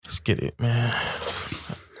get it, man.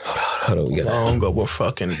 Hold on, we gotta. I don't go what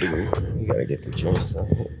fucking do. We gotta get the drinks on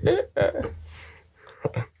here.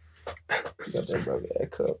 Got that broke ass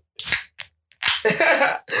cup.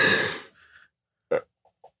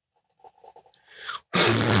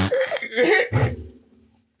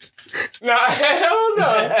 Nah, hell no.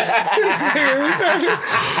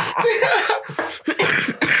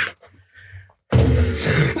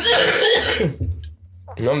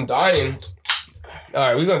 I'm dying. All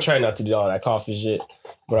right, we're gonna try not to do all that coffee shit.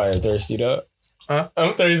 But I am thirsty though. Huh?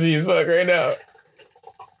 I'm thirsty as fuck right now.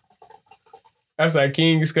 That's that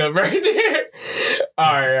King's cup right there.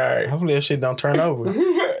 All right. Hopefully that shit don't turn over.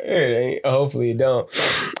 It ain't. Hopefully it don't.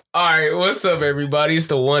 All right, what's up, everybody? It's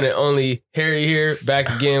the one and only Harry here, back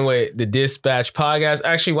again with the Dispatch Podcast.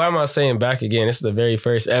 Actually, why am I saying back again? This is the very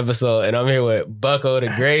first episode, and I'm here with Bucko the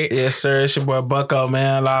Great. Yes, sir. It's your boy Bucko,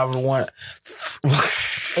 man. Live with one.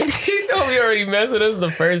 You know we already messed with us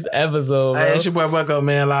the first episode, bro. Hey, it's your boy Bucko,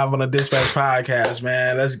 man. Live on the Dispatch Podcast,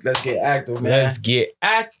 man. Let's get active, man. Let's get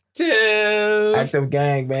active. Active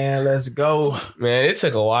gang, man. Let's go. Man, it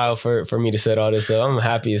took a while for me to set all this up. I'm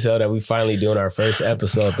happy as hell that we finally doing our first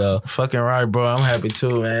episode, though. Fucking right, bro. I'm happy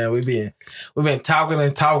too, man. We've been talking,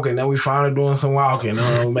 and we finally doing some walking,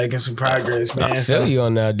 making some progress, man. I feel you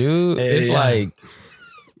on that, dude. Yeah, it's like,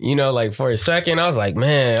 you know, like for a second, I was like,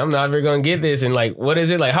 man, I'm not ever gonna get this. And like, what is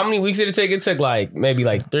it? Like, how many weeks did it take? It took like maybe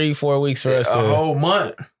like 3-4 weeks for us a whole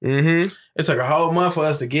month. Mm-hmm. It took a whole month for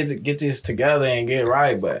us to get this together and get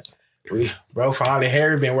right, but finally,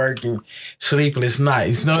 Harry been working sleepless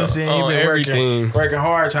nights. You know what I'm saying? He been working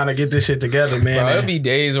hard trying to get this shit together, man. Bro, it'll be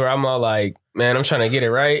days where I'm all like, man, I'm trying to get it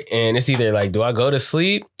right. And it's either like, do I go to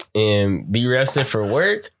sleep and be rested for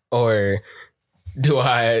work, or do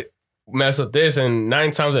I mess with this? And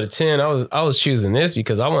 9 times out of 10, I was choosing this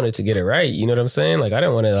because I wanted to get it right. You know what I'm saying? Like, I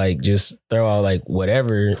didn't want to like just throw out like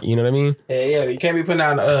whatever. You know what I mean? Yeah. You can't be putting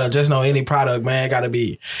out just any product, man. Gotta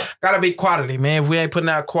be quality, man. If we ain't putting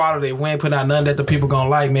out quality, if we ain't putting out nothing that the people gonna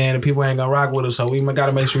like, man, the people ain't gonna rock with us. So we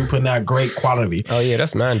gotta make sure we putting out great quality. Oh yeah,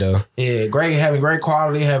 that's mine though. Yeah, having great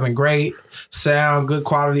quality, having great sound, good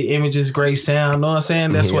quality images, great sound. Know what I'm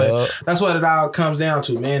saying? That's what it all comes down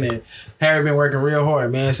to, man. And Harry been working real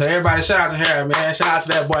hard, man. So everybody, shout out to Harry, man. Shout out to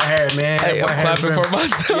that boy Harry, man. Hey, I'm clapping for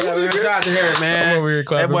myself. Yeah, man, shout out to Harry, man. I'm over here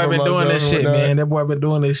clapping that boy for been doing this shit, whatnot. man. That boy been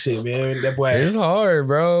doing this shit, man. That boy. It's hard,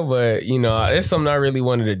 bro. But, you know, it's something I really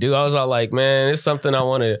wanted to do. I was all like, man, it's something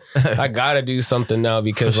I got to do something now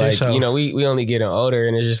because, like, you know, we only getting older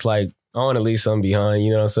and it's just like, I want to leave something behind.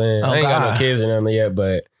 You know what I'm saying? I ain't got no kids or nothing yet,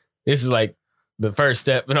 but this is like the first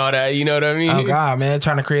step and all that, you know what I mean? Oh God, man,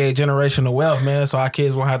 trying to create generational wealth, man, so our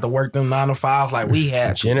kids won't have to work them 9 to 5 like we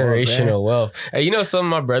had. Generational wealth. Hey, you know something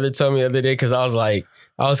my brother told me the other day, because I was like,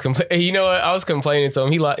 you know what? I was complaining to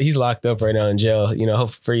him. He's locked up right now in jail. You know,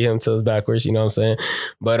 hope free him till it's backwards. You know what I'm saying?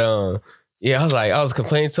 But yeah, I was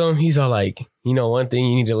complaining to him. He's all like, you know, one thing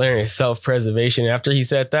you need to learn is self-preservation. After he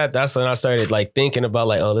said that, that's when I started like thinking about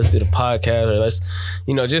like, oh, let's do the podcast, or let's,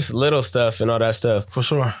 you know, just little stuff and all that stuff. For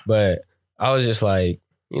sure. But I was just like,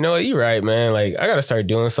 you know what, you're right, man. Like, I got to start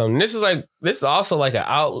doing something. This is also like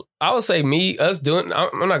I would say us doing,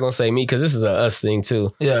 I'm not going to say me because this is a us thing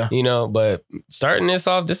too. Yeah. You know, but starting this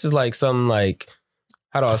off, this is like something like,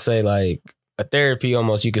 how do I say, like a therapy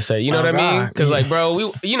almost, you could say. You know what I mean? Because like,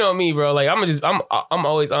 bro, you know me, bro. Like, I'm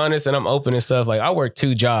always honest and I'm open and stuff. Like, I work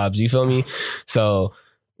 2 jobs, you feel me? So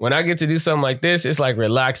when I get to do something like this, it's like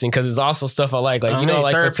relaxing because it's also stuff I like. Like, you know,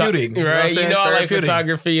 like therapeutic, right? You know, I like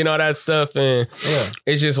photography and all that stuff. And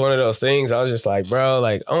it's just one of those things. I was just like, bro,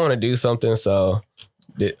 like, I want to do something. So,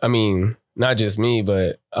 I mean, not just me,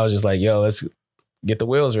 but I was just like, yo, let's get the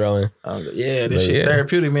wheels rolling. This shit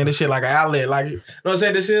therapeutic, man. This shit like an outlet. Like, you know what I'm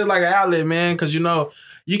saying? This is like an outlet, man, because, you know,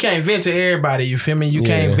 you can't vent to everybody, you feel me? You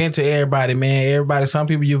can't vent to everybody, man. Some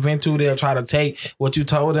people you vent to, they'll try to take what you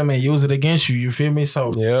told them and use it against you, you feel me?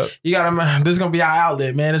 So you gotta, this is gonna be our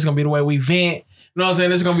outlet, man. This is gonna be the way we vent. You know what I'm saying?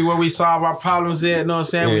 This is gonna be where we solve our problems at. You know what I'm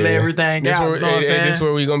saying? We lay everything out. You know what I'm saying? This is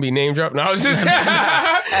where we gonna be name dropped. No, I was just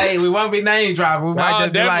hey, we won't be name dropping. We might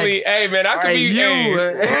just definitely, be like, hey man, I could be you.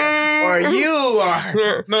 Or you are.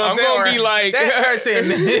 You know what I'm gonna be like that person.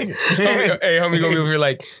 homie gonna be over here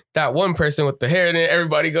like that one person with the hair, and then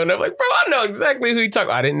everybody going up like, bro, I know exactly who you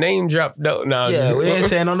talking. I didn't name drop. No, we ain't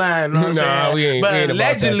saying no name. You know what I'm saying? We ain't. But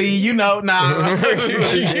allegedly, you know, You know,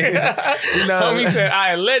 homie said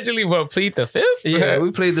I allegedly will plead the 5th. Yeah,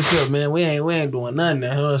 we plead the 5th, man. We ain't doing nothing. You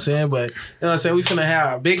know what I'm saying? But you know what I'm saying? We finna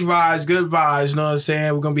have big vibes, good vibes. You know what I'm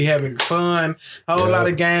saying? We're gonna be having fun, whole lot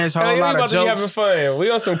of games, whole lot of jokes. Having fun.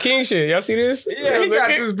 We on some king shit. Y'all see this? Yeah, he got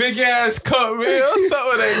this big ass cup, man. What's up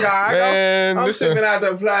with that guy? Man, I'm sipping out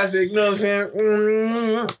the plastic. classic. You know what I'm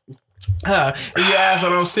saying? You ask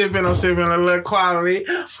what I'm sipping a little quality.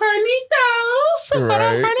 Hornitos.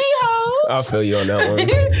 Right. I'll feel you on that one.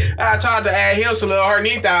 I tried to add him some little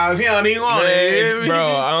Hornitos. He don't even want it. Bro,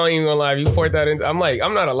 I don't even gonna lie. If you poured that in, I'm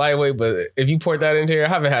not a lightweight, but if you poured that into here, I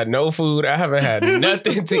haven't had no food. I haven't had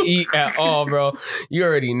nothing to eat at all, bro. You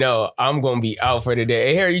already know I'm gonna be out for the day.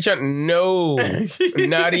 Hey, Harry, you trying? No,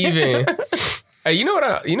 not even. Hey, you know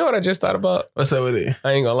what I just thought about? What's up with it?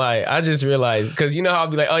 I ain't gonna lie. I just realized, because you know how I'll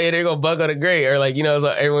be like, oh yeah, there go Bucko the Great, or like, you know, so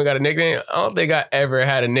everyone got a nickname. I don't think I ever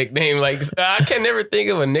had a nickname. Like, I can never think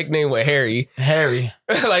of a nickname with Harry.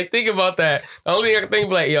 Like, think about that. The only thing I can think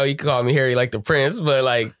of, like, yo, you can call me Harry, like the Prince, but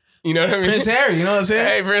like, you know what I mean? Prince Harry, you know what I'm saying?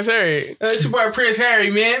 Hey, Prince Harry. That's your boy Prince Harry,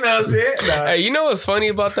 man. You know what I'm saying? Nah. Hey, you know what's funny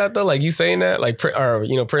about that though? Like, you saying that, like, or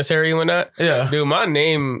you know, Prince Harry and whatnot. Yeah, dude, my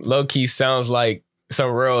name low key sounds like some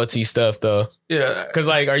royalty stuff though. Yeah, because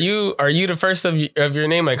like, are you the first of your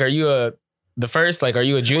name? Like, are you the first? Like, are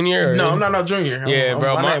you a junior? Or? No, I'm not no junior. Yeah,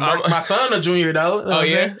 bro. My son a junior though. Oh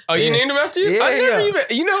yeah. Oh, you named him after you? Yeah, I never even.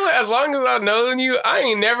 You know what? As long as I've known you, I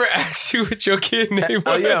ain't never asked you what your kid name was.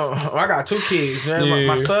 Oh yeah, I got 2 kids. Man.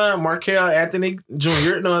 My son Markel Anthony Jr.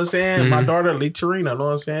 You know what I'm saying? My daughter Lee Tarina. You know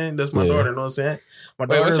what I'm saying? That's my daughter. You know what I'm saying? My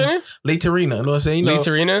daughter, what's her name? Lee Tarina. You know what I'm saying? You know, Lee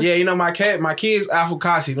Tarina? Yeah, you know my kids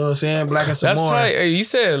Afukasi. You know what I'm saying? Black and Samoan. That's tight. Hey, you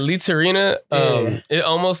said Lee Tarina. It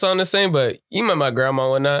almost sounds the same, but you met my grandma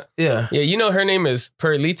and whatnot. Yeah. Yeah, you know her name is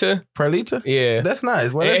Perlita. Perlita? Yeah. That's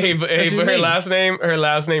nice. But her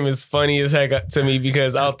last name is funny as heck to me,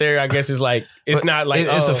 because out there, I guess it's like, it's not like,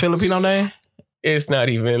 it's a Filipino name? It's not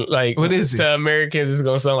even like, what is it? To Americans, it's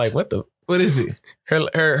going to sound like, what is it?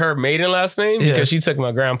 Her maiden last name? Yeah. Because she took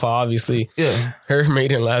my grandpa, obviously. Yeah. Her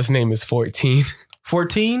maiden last name is 14.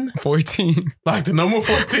 14? 14. Like the number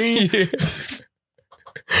 14? Yeah.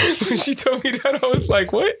 When she told me that, I was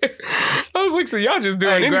like, what? I was like, so y'all just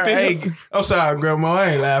doing anything? I'm sorry, Grandma.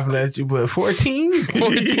 I ain't laughing at you, but 14?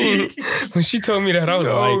 14. When she told me that, I was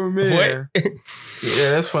man. What?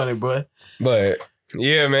 Yeah, that's funny, boy. But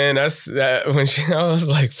yeah, man, that's that. I was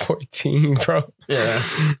like 14, bro. Yeah,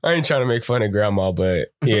 I ain't trying to make fun of grandma,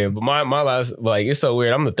 but yeah, but my last, like, it's so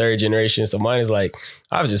weird. I'm the 3rd generation, so mine is like,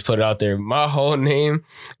 I've just put it out there. My whole name,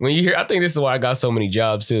 when you hear, I think this is why I got so many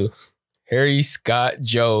jobs too. Harry Scott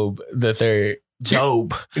Job the 3rd.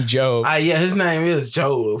 Job. Yeah, his name is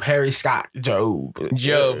Job. Harry Scott Job.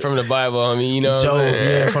 Job from the Bible. I mean, you know. Job,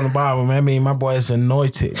 yeah, from the Bible, man. I mean, my boy is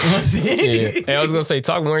anointed. Yeah. Hey, I was gonna say,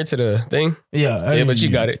 talk more into the thing. Yeah. Yeah, but you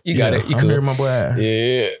got it. You got it. You I'm cool. hearing my boy.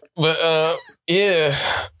 Yeah. But yeah.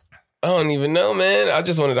 I don't even know, man. I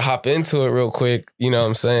just wanted to hop into it real quick. You know what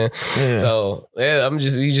I'm saying? Yeah. So yeah, we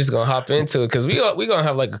just gonna hop into it, because we gonna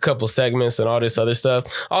have like a couple segments and all this other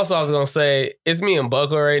stuff. Also, I was gonna say, it's me and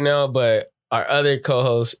Bucko right now, but our other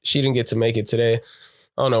co-host, she didn't get to make it today.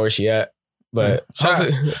 I don't know where she at, but shout out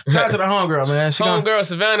to the homegirl, man. Homegirl,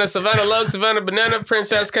 Savannah Lug, Savannah Banana,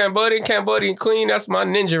 Princess Cambodian Queen. That's my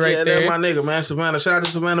ninja right there. Yeah, that's my nigga, man. Savannah. Shout out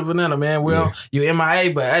to Savannah Banana, man. Well, you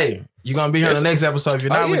MIA, but hey, you're going to be here in the next episode. If you're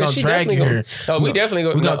not, we're going to drag you here. Oh, we definitely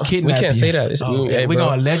going to kidnap you. We can't say that. We're going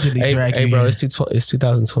to allegedly drag you. Hey, bro, it's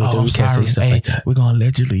 2023. We can't say stuff like that. We're going to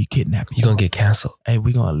allegedly kidnap you. You're going to get canceled. Hey,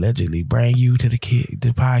 we're going to allegedly bring you to the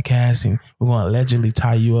podcast, and we're going to allegedly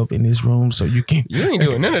tie you up in this room so you can... You ain't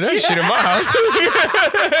doing none of that shit in my house.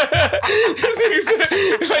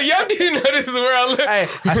 Like, y'all do know this is where I live. Hey,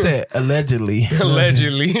 I said allegedly.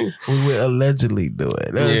 Allegedly. We would allegedly do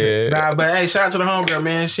it. Nah, but hey, shout out to the homegirl,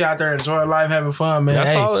 man. She out there enjoying life, having fun, man.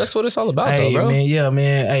 That's what it's all about, though, bro. Man, yeah,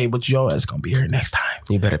 man. Hey, but your ass gonna be here next time.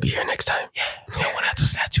 You better be here next time. Yeah. We don't want to have to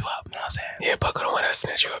snatch you up. You know what I'm saying? Yeah, Bucko don't want to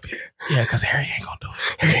snatch you up here. Yeah, because Harry ain't gonna do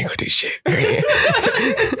it. Harry ain't gonna do shit.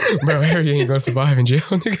 Bro, Harry ain't gonna survive in jail,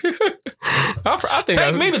 nigga. I think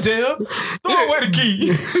Take me to jail. Throw away the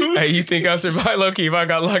key. Hey, you think I survived? Low-key, if I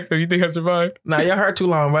got locked up, you think I survived? Nah, y'all heard too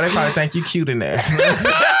long, but they probably think you cute in there.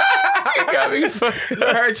 You got me fucked up. You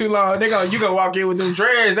heard too long. You gonna walk in with them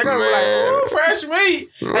dreads. They gonna be like, ooh, fresh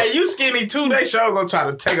meat. Hey, you skinny too. They sure gonna try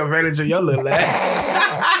to take advantage of your little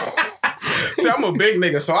ass. See, I'm a big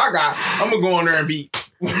nigga, so I'm gonna go in there and beat.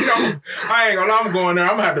 I ain't gonna lie, I'm going there.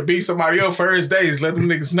 I'm gonna have to beat somebody else first days. Let them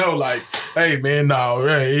niggas know, like, hey man, no,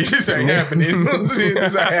 hey, this ain't happening. This ain't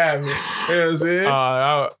happening. You know what I'm saying?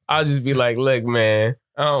 I'll just be like, look, man,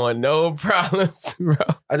 I don't want no problems, bro.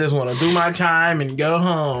 I just want to do my time and go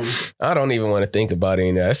home. I don't even want to think about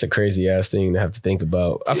it. That's a crazy ass thing to have to think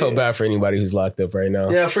about. I feel bad for anybody who's locked up right now.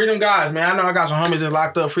 Yeah, freedom guys, man. I know I got some homies that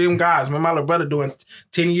locked up. Freedom guys, man. My little brother doing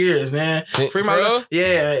 10 years, man. Free my little,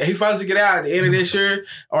 yeah, he's supposed to get out at the end of this year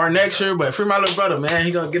or next year, but free my little brother, man.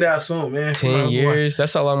 He gonna get out soon, man. 10 years?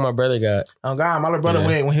 That's how long my brother got. Oh, God. My little brother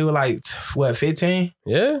went when he was like, what, 15?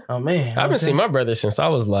 Yeah. Oh, man. I haven't seen my brother since I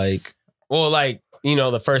was like,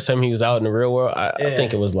 the first time he was out in the real world, I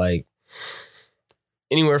think it was like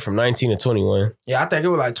anywhere from 19 to 21. Yeah, I think it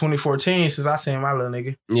was like 2014 since I seen my little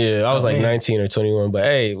nigga. Yeah, I was 19 or 21. But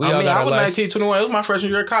hey, I was 19, 21. It was my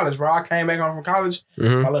freshman year of college, bro. I came back home from college.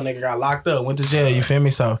 Mm-hmm. My little nigga got locked up, went to jail. You feel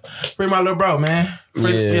me? So free my little bro, man.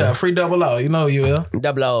 Free 00. You know you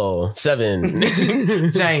will. 007.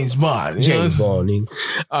 James Bond. James Bond.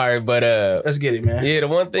 All right, but let's get it, man. Yeah, the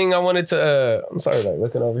one thing I wanted to I'm sorry, like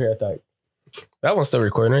looking over here, I thought that one's still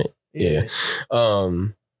recording, right? Yeah.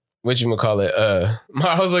 Whatchamacallit?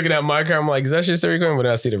 I was looking at my car. I'm like, is that shit still recording? But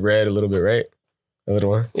I see the red a little bit, right? A little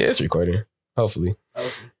one. Yeah, it's recording. Hopefully.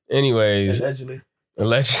 Anyways. Allegedly. You know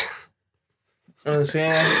what I'm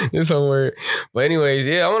saying? This whole word. But anyways,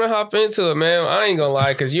 I want to hop into it, man. I ain't gonna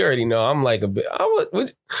lie, because you already know I'm like a bit.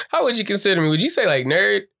 How would you consider me? Would you say like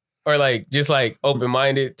nerd? Or like just like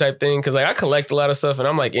open-minded type thing? Because like I collect a lot of stuff and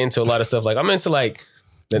I'm like into a lot of stuff. Like I'm into like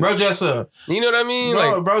bro just you know what I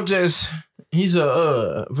mean? Bro just he's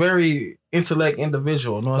a very intellect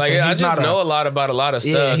individual. You know what I'm saying? I just know a lot about a lot of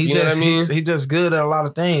stuff. You know what I mean? He just good at a lot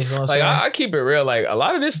of things. You know what I'm saying? I keep it real. Like a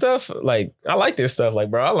lot of this stuff, like I like this stuff.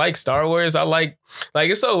 Like bro, I like Star Wars. I like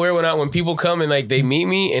it's so weird when people come and like they meet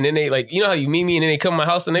me and then they like, you know how you meet me and then they come to my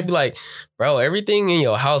house and they be like, bro, everything in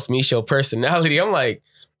your house meets your personality. I'm like,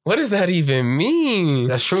 what does that even mean?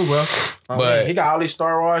 That's true, bro. But he got all these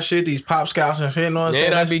Star Wars shit, these Pop Scouts and shit. You know what I'm saying?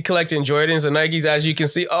 And I be collecting Jordans and Nikes, as you can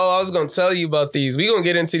see. Oh, I was gonna tell you about these. We gonna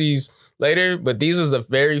get into these later, but these was the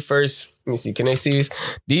very first. Let me see. Can they see these?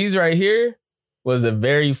 These right here was the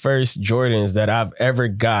very first Jordans that I've ever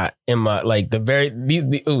got in my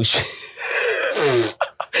oh shit.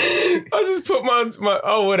 I just put my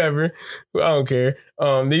whatever. I don't care.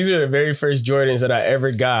 These are the very first Jordans that I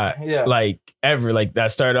ever got. Yeah. Like ever. Like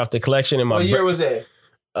that started off the collection in my What year was that?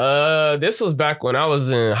 This was back when I was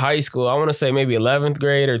in high school. I want to say maybe 11th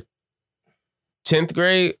grade or 10th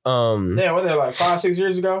grade. Damn, what that like 5-6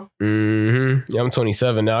 years ago? Mm-hmm. Yeah, I'm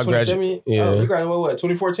 27 now. I graduated. Yeah. Oh, you graduated what?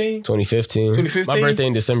 2014? 2015. My birthday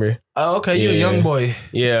in December. Oh, okay. You're a young boy.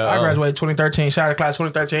 Yeah. I graduated 2013. Shout out to class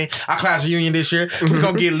 2013. Our class reunion this year. We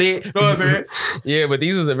gonna get lit. You know what I'm saying? Yeah, but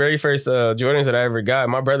these was the very first Jordans that I ever got.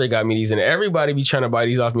 My brother got me these, and everybody be trying to buy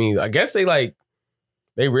these off me. I guess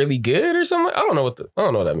they really good or something. I don't know what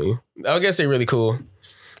that means. I guess they really cool.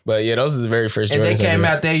 But yeah, those are the very first Jordans. And they came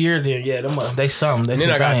out that year then. Yeah, they something. And then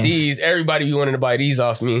I got these. Everybody be wanting to buy these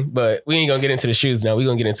off me. But we ain't going to get into the shoes now. We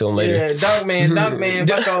going to get into them later. Yeah, Dunk Man,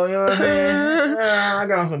 Bucko, you know what I'm saying? I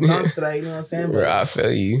got on some dunks today, you know what I'm saying? But I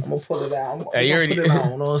feel you. I'm going to pull it out. Hey, you already put it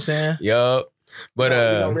on, you know what I'm saying? Yup. But we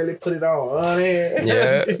don't really put it on.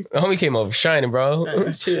 Yeah. Homie came over shining, bro.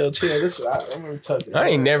 Chill. I'm gonna touch it. I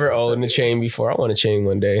ain't never owned a chain before. I want a chain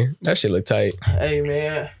one day. That shit look tight. Hey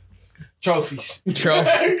man. Trophies, man.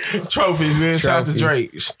 Shout out to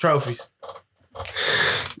Drake. Trophies.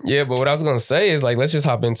 Yeah, but what I was gonna say is like, let's just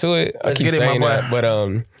hop into it. I keep saying that, but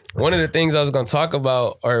one of the things I was gonna talk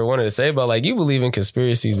about or wanted to say about, like, you believe in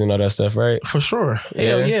conspiracies and all that stuff, right? For sure.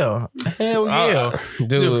 Hell yeah.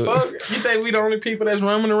 Dude. Fuck? You think we the only people that's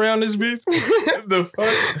roaming around this bitch? The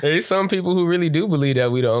fuck? There's some people who really do believe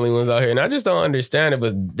that we the only ones out here, and I just don't understand it.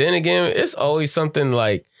 But then again, it's always something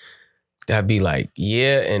like that'd be like,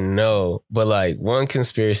 yeah and no. But like one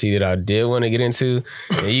conspiracy that I did want to get into,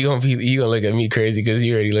 and you gonna look at me crazy because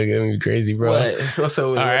you already look at me crazy, bro. What? What's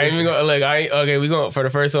up with all right, we gonna for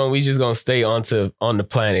the first one, we just gonna stay on the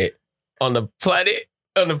planet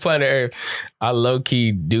Earth. I low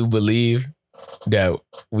key do believe that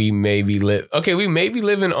we may be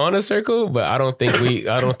living on a circle, but I don't think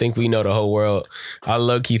we know the whole world. I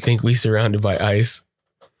low key think we surrounded by ice.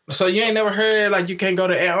 So you ain't never heard like you can't go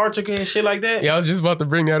to Antarctica and shit like that? Yeah, I was just about to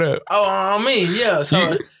bring that up. Oh, yeah. So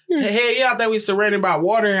hell yeah, I think we surrounded by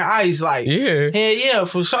water and ice. Like hell yeah,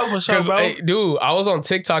 for sure, bro. Hey, dude, I was on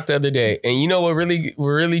TikTok the other day, and you know what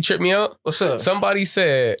really tripped me out? What's up? Somebody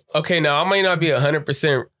said, okay, now I might not be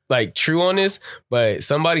 100% like true on this, but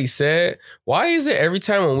somebody said, why is it every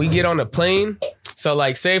time when we get on a plane, so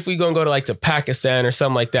like say if we gonna go to like to Pakistan or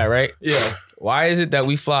something like that, right? Yeah. Why is it that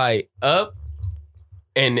we fly up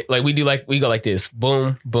And like we go like this,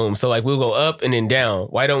 boom, boom. So like we'll go up and then down.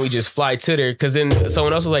 Why don't we just fly to there? Because then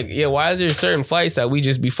someone else was like, yeah, why is there certain flights that we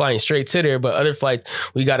just be flying straight to there, but other flights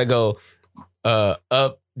we got to go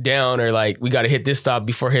up, down, or like we got to hit this stop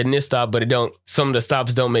before hitting this stop, but some of the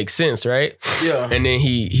stops don't make sense, right? Yeah. And then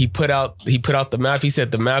he put out the map. He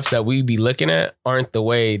said the maps that we be looking at aren't the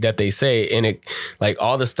way that they say, and it like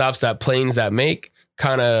all the stops that planes that make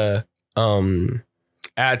kind of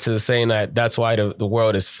add to the saying that's why the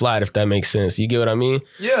world is flat, if that makes sense. You get what I mean?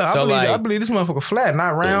 Yeah, so I believe this motherfucker flat,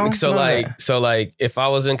 not round. So like if I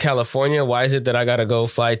was in California, why is it that I gotta go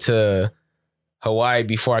fly to Hawaii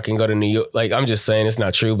before I can go to New York? Like, I'm just saying it's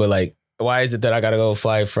not true, but like, why is it that I gotta go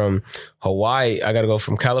fly from Hawaii? I gotta go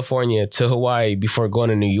from California to Hawaii before going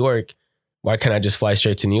to New York. Why can't I just fly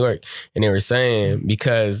straight to New York? And they were saying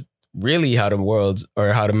because really how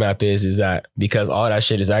the map is that because all that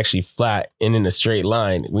shit is actually flat and in a straight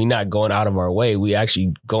line. We not going out of our way. We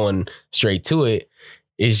actually going straight to it.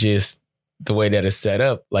 It's just the way that it's set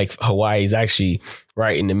up. Like Hawaii is actually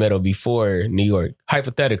right in the middle before New York.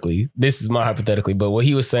 Hypothetically, this is my hypothetically, but what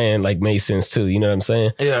he was saying like made sense too. You know what I'm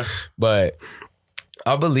saying? Yeah. But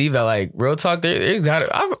I believe that like real talk, I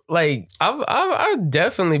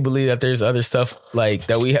definitely believe that there's other stuff like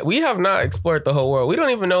that we have not explored the whole world. We don't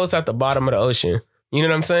even know what's at the bottom of the ocean. You know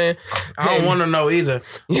what I'm saying? I don't want to know either.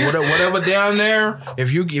 Whatever down there,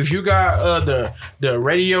 if you got the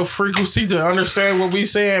radio frequency to understand what we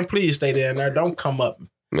saying, please stay down there. Don't come up.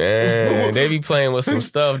 Man, they be playing with some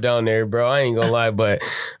stuff down there, bro. I ain't gonna lie, but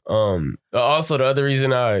also the other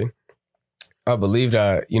reason I believe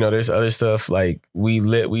that, you know, there's other stuff like we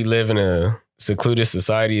live in a secluded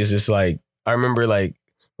society. Is just like I remember like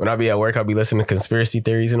when I be at work, I'll be listening to conspiracy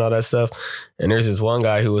theories and all that stuff. And there's this one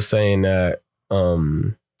guy who was saying that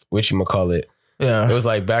whatchamacallit. Yeah. It was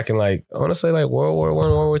like back in like I want to say like World War I,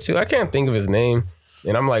 World War II. I can't think of his name.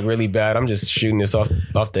 And I'm like really bad. I'm just shooting this off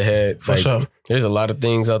the head. For sure. There's a lot of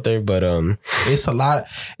things out there, but it's a lot.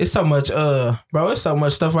 It's so much bro, it's so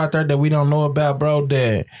much stuff out there that we don't know about, bro,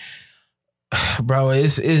 that bro,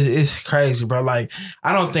 it's crazy, bro. Like,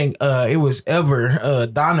 I don't think it was ever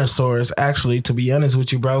dinosaurs, actually, to be honest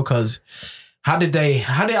with you, bro, because how did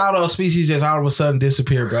all those species just all of a sudden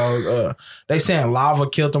disappear, bro? They saying lava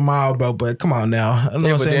killed them all, bro, but come on now. You know yeah, what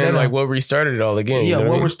but I'm saying? then, like, what restarted it all again? Yeah, you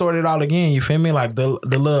know what restored it all again, you feel me? Like, the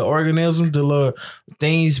little organisms, the little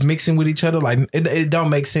things mixing with each other, like, it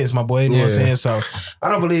don't make sense, my boy. You know what I'm saying? So, I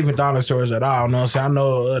don't believe in dinosaurs at all, you know what I'm saying? I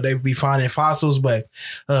know they be finding fossils, but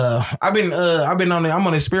I'm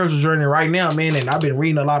on a spiritual journey right now, man, and I've been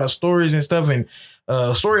reading a lot of stories and stuff, and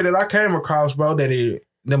a story that I came across, bro, that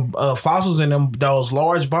them fossils and those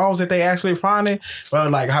large bones that they actually finding, bro,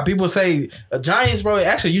 like how people say giants, bro, it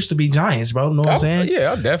actually used to be giants, bro. You know what I'm saying?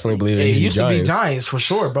 Yeah, I definitely believe it used to be giants for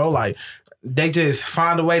sure, bro. Like they just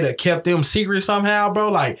find a way to keep them secret somehow,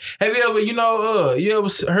 bro. Like, have you ever, you ever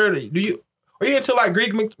heard? Are you into like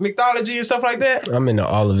Greek mythology and stuff like that? I'm into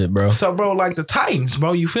all of it, bro. So, bro, like the Titans,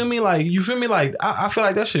 bro. You feel me? Like I feel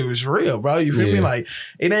like that shit was real, bro. You feel me? Like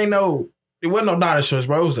it wasn't no dinosaurs,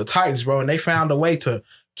 bro. It was the Titans, bro. And they found a way to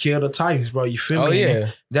kill the Titans, bro. You feel me? Yeah.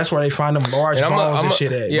 And that's where they find them large bones and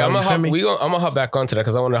shit at. Yeah, bro. I'm gonna hop back onto that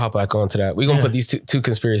because I want to hop back onto that. We're gonna put these two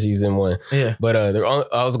conspiracies in one. Yeah. But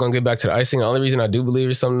I was gonna get back to the ice thing. The only reason I do believe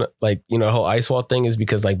it's something like, you know, the whole ice wall thing is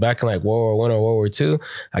because like back in like World War I or World War II,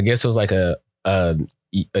 I guess it was like a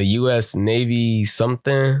U.S. Navy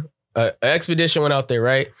something. An expedition went out there,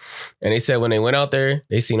 right? And they said when they went out there,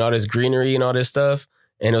 they seen all this greenery and all this stuff.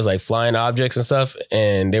 And it was like flying objects and stuff.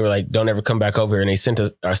 And they were like, don't ever come back over here. And they sent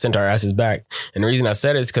our asses back. And the reason I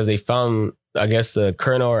said it is because they found, I guess, the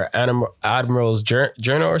colonel or admiral's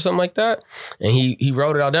journal or something like that. And he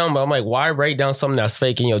wrote it all down. But I'm like, why write down something that's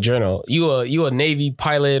fake in your journal? You a Navy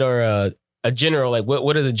pilot or a general? Like,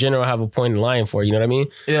 what does a general have a point in lying for? You know what I mean?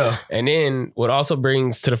 Yeah. And then what also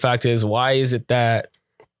brings to the fact is, why is it that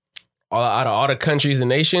out of all the countries and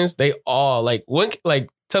nations, they all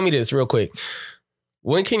tell me this real quick.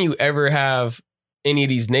 When can you ever have any of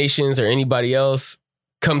these nations or anybody else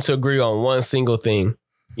come to agree on one single thing?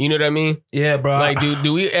 You know what I mean? Yeah, bro. Like,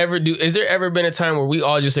 do we ever is there ever been a time where we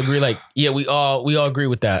all just agree, like, yeah, we all agree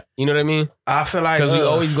with that? You know what I mean? I feel like because we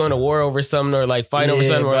always going to war over something or like fight over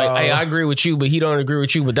something. Or like, hey, I agree with you, but he don't agree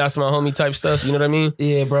with you, but that's my homie type stuff. You know what I mean?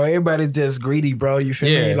 Yeah, bro. Everybody's just greedy, bro. You feel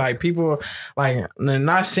me? Like people, like,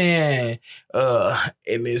 not saying and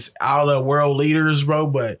it's all the world leaders, bro,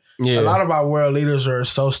 but a lot of our world leaders are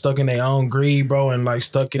so stuck in their own greed, bro, and like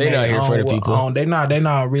stuck in their own. For the people. They're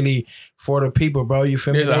not really for the people, bro. You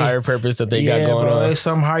feel me? There's a higher purpose that they got going on. There's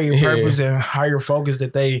some higher purpose and higher focus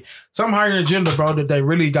that they some higher agenda, bro, that they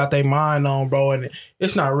really got their mind on, bro. And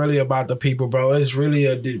it's not really about the people, bro. It's really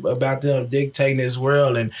about them dictating this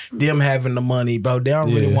world and them having the money, bro. They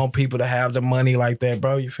don't really want people to have the money like that,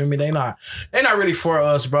 bro. You feel me? They not really for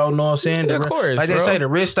us, bro. You know what I'm saying? Yeah, of course, like they say, the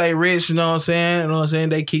rich stay rich. You know what I'm saying? You know what I'm saying?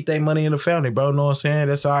 They keep their money in the family, bro. You know what I'm saying?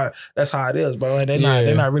 That's how it is, bro. And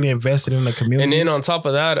they're not really invested in the community. And then on top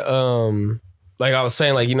of that, like I was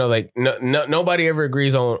saying, like, you know, like nobody ever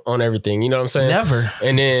agrees on everything. You know what I'm saying? Never.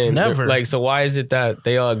 And then like, so why is it that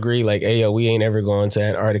they all agree like, hey, yo, we ain't ever going to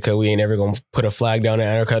Antarctica. We ain't ever going to put a flag down in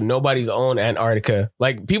Antarctica. Nobody's on Antarctica.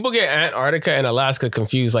 Like, people get Antarctica and Alaska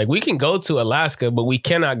confused. Like, we can go to Alaska, but we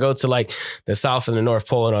cannot go to like the South and the North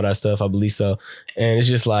Pole and all that stuff. I believe so. And it's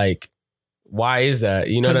just like, why is that?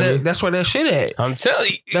 You know what I mean? That's where that shit at. I'm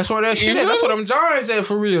telling you. That's where that shit at. That's what them giants at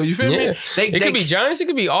for real. You feel me? It could be giants. It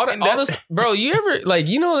could be all this. Bro, you ever, like,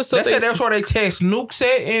 you know the stuff that's where they test nukes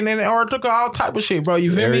at in Antarctica, all type of shit, bro.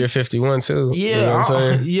 You feel me? Area 51 too. Yeah. You know what I'm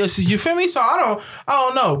saying? Yes, you feel me? So I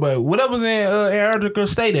don't know, but whatever's in Antarctica,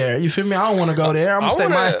 stay there. You feel me? I don't want to go there. I'm gonna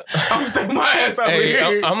stay my ass over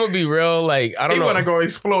here. I'm gonna be real, like, I don't know. You want to go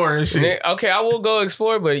explore and shit. Okay, I will go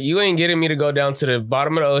explore, but you ain't getting me to go down to the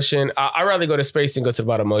bottom of the ocean. I'd rather go to space than go to the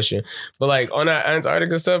bottom ocean. But like on that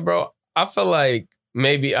Antarctica stuff, bro, I feel like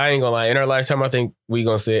maybe, I ain't gonna lie, in our lifetime, I think we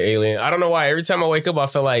gonna see an alien. I don't know why. Every time I wake up, I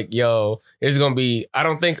feel like, yo, it's gonna be, I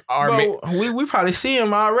don't think we probably see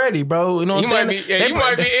him already, bro. You know what I'm saying? You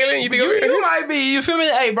might be alien. You think you might be. You feel me?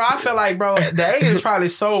 Hey, bro, I feel like, bro, the aliens probably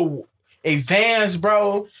so advanced,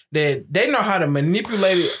 bro, that they know how to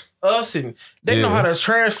manipulate us and they know how to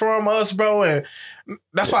transform us, bro. And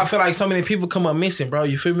that's why I feel like so many people come up missing, bro.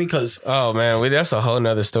 You feel me? Because oh man, that's a whole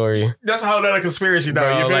nother story. That's a whole nother conspiracy, though.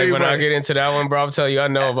 Bro, you feel like me? when I get into that one, bro, I'll tell you, I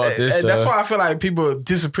know about this stuff. That's why I feel like people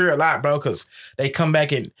disappear a lot, bro, because they come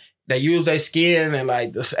back and they use their skin and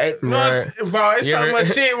like bro, it's so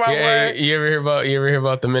much shit, my boy. You ever hear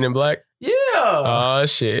about the Men in Black? Yeah. Oh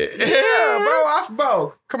shit. Yeah,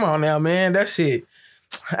 bro. Come on now, man. That shit.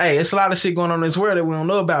 Hey, it's a lot of shit going on in this world that we don't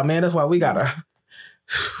know about, man. That's why we gotta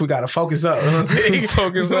focus up. You know what I'm saying?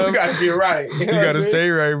 Focus up. We gotta get right. You gotta stay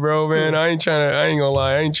right, bro, man. I ain't gonna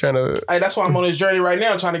lie. Hey, that's why I'm on this journey right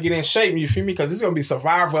now, trying to get in shape. You feel me? Because it's gonna be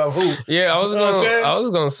survival of who. Yeah, I was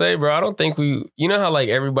gonna say, bro. I don't think you know how like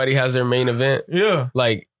everybody has their main event. Yeah.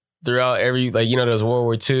 Like throughout every, like, you know, there's World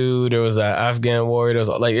War II, there was an Afghan war, there's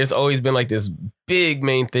like, it's always been like this big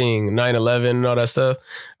main thing, 9/11 and all that stuff.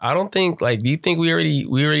 I don't think, like, do you think we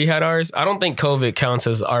already had ours? I don't think COVID counts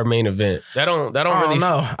as our main event. I don't really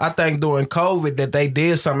know. I think during COVID that they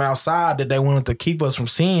did something outside that they wanted to keep us from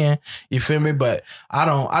seeing. You feel me? But I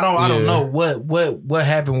don't know what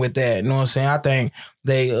happened with that. You know what I'm saying? I think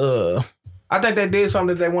they did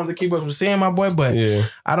something that they wanted to keep us from seeing, my boy. But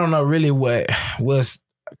I don't know really what was.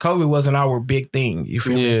 COVID wasn't our big thing. You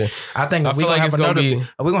feel me? I think we're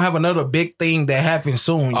gonna have another big thing that happens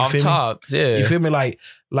soon. You feel me? You feel me?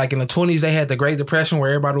 Like in the 20s, they had the Great Depression where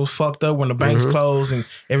everybody was fucked up when the banks closed and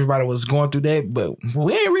everybody was going through that. But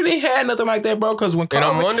we ain't really had nothing like that, bro. Because when COVID,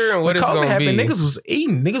 I'm wondering what it's going to be. Niggas was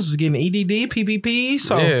eating. Niggas was getting EDD, PPP.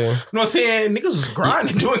 So, you know what I'm saying? Niggas was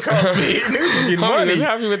grinding doing COVID. Niggas was getting money. I'm just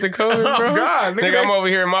happy with the COVID, bro. Oh, God. Nigga, I'm over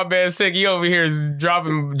here in my bed sick. You over here is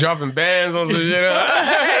dropping bands on some shit.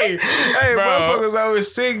 hey, bro. Motherfuckers always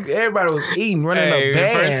sick. Everybody was eating, running up bands.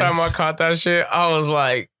 The first time I caught that shit, I was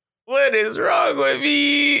like, what is wrong with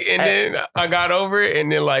me? And then I got over it, and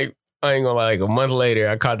then like, I ain't gonna lie, like a month later,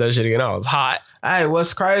 I caught that shit again. I was hot. Hey,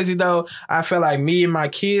 what's crazy though? I feel like me and my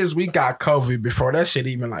kids, we got COVID before that shit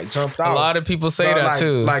even like jumped out. A lot of people say that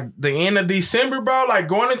too. Like the end of December, bro, like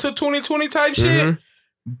going into 2020 type shit.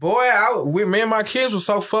 Boy, me and my kids were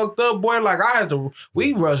so fucked up, boy. Like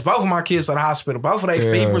we rushed both of my kids to the hospital. Both of their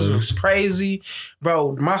fevers was crazy,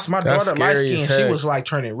 bro. My daughter, light skin, she was like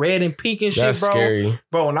turning red and pink and shit, bro. Scary.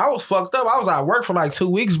 Bro, and I was fucked up. I was at work for like 2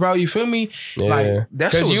 weeks, bro. You feel me? Yeah. Like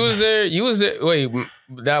that shit. Because you was there. Wait,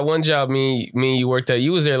 that one job me and you worked at.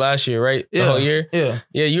 You was there last year, right? The whole year. Yeah.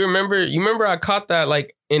 You remember I caught that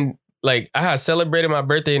like in. Like, I had celebrated my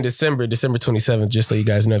birthday in December 27th, just so you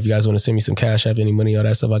guys know. If you guys want to send me some Cash App, any money, all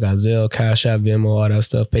that stuff, I got Zelle, Cash App, Venmo, all that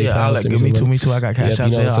stuff. PayPal. Yeah, me too. I got Cash App,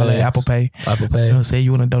 Zelle, all that, Apple Pay. You know what I'm saying? You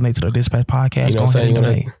want to donate to the Dispatch Podcast, you know go ahead and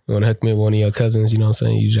donate. You want to hook me with one of your cousins, you know what I'm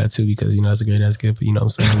saying? Use that too, because, you know, it's a great ass gift. But, you know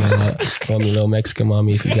what I'm saying? I'm a little Mexican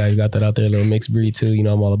mommy, if you guys got that out there, a little mixed breed too. You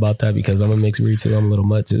know, I'm all about that because I'm a mixed breed too. I'm a little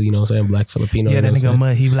mutt too, you know what I'm saying? Black Filipino. Yeah, that nigga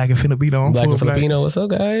mutt. He black and Filipino. Black and Filipino. What's up,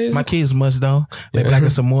 guys? My kids must though. They black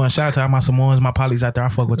and Samoan. Shout out out to all my Samoans, my polys out there. I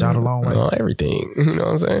fuck with y'all the long way. Everything. You know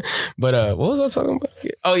what I'm saying? But what was I talking about?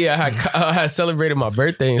 Oh yeah, I had celebrated my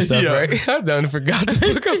birthday and stuff, right? I done forgot the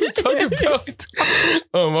fuck I was talking about.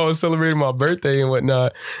 I was celebrating my birthday and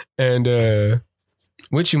whatnot. And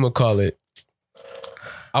whatchamacallit?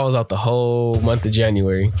 I was out the whole month of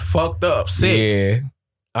January. Fucked up, sick. Yeah.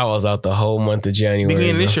 I was out the whole month of January.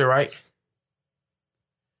 Beginning this year, right?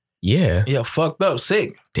 Yeah. Yeah, fucked up,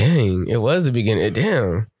 sick. Dang, it was the beginning.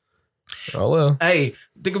 Damn. Oh well. Hey,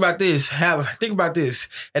 think about this. Think about this.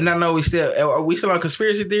 And I know we still on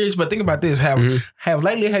conspiracy theories, but think about this. Have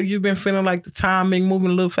you been feeling like the time been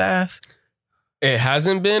moving a little fast? It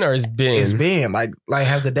hasn't been, or it's been? It's been. Like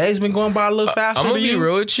have the days been going by a little faster? I'm gonna be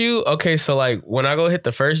real with you. Okay, so like when I go hit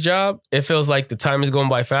the first job, it feels like the time is going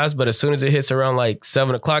by fast, but as soon as it hits around like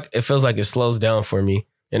 7 o'clock, it feels like it slows down for me.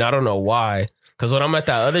 And I don't know why. Because when I'm at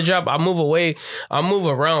that other job, I move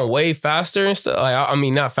around way faster and stuff. Like, I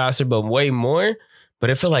mean, not faster, but way more. But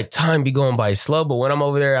it feels like time be going by slow. But when I'm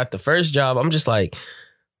over there at the first job, I'm just like,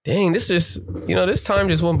 dang, this time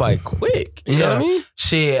just went by quick. You know what I mean?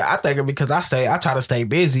 Shit, I think because I try to stay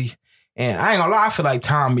busy. And I ain't gonna lie, I feel like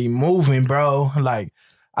time be moving, bro. Like,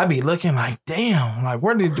 I be looking like, damn, like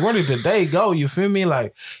where did the day go? You feel me?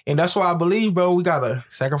 Like, and that's why I believe, bro, we gotta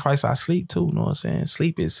sacrifice our sleep too. You know what I'm saying?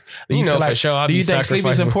 Sleep is, for sure. Do you think sleep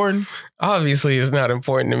is important? Obviously, it's not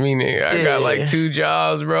important to me. Nigga. I got like 2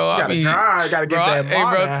 jobs, bro. Gotta get that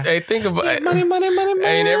money. Bro, hey, think about it. Money.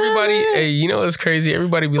 And everybody, hey, you know what's crazy?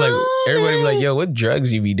 Everybody be like, yo, what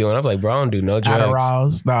drugs you be doing? I'm like, bro, I don't do no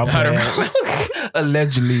drugs. Adderalls. No,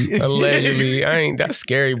 Allegedly. That's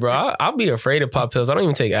scary, bro. I'll be afraid of pop pills. I don't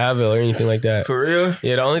even take Advil or anything like that. For real?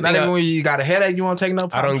 Yeah, the only thing. Not even when you got a headache, you won't take no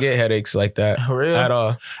pop? I don't get headaches like that. For real? At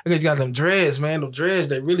all. Because you got them dreads, man. Them dreads,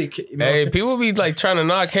 they really... hey, people be like trying to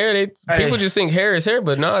knock hair. People just think hair is hair,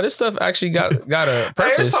 but nah, this stuff actually got a purpose.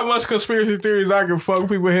 Hey, there's so much conspiracy theories I can fuck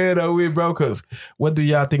people's head up with, bro, because what do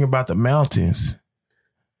y'all think about the mountains?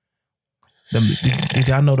 Did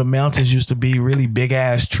y'all know the mountains used to be really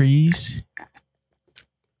big-ass trees?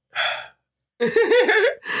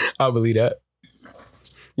 I believe that.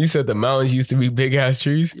 You said the mountains used to be big ass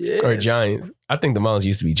trees? Yes. Or giants? I think the mountains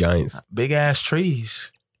used to be giants. Big ass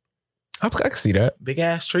trees. I can see that. Big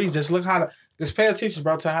ass trees. Just look just pay attention,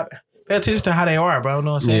 bro, pay attention to how they are, bro. You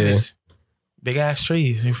know what I'm saying? Yeah. It's big ass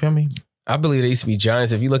trees. You feel me? I believe they used to be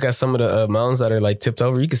giants. If you look at some of the mountains that are like tipped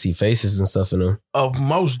over, you can see faces and stuff in them. Oh,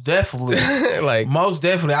 most definitely. Most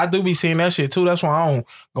definitely. I do be seeing that shit too. That's why I don't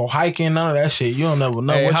go hiking, none of that shit. You don't never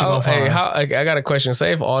know what you're going to find. I got a question.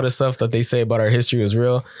 Say if all the stuff that they say about our history is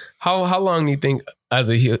real, how long do you think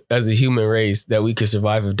as a human race that we could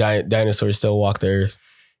survive if dinosaurs still walk the earth?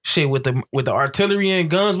 Shit, with the artillery and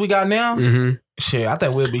guns we got now, shit, I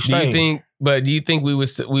think we'll be straight. Do you think we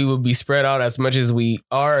would be spread out as much as we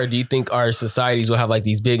are, or do you think our societies will have like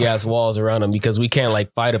these big ass walls around them because we can't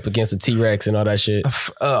like fight up against a T-Rex and all that shit?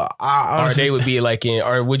 Or they would be like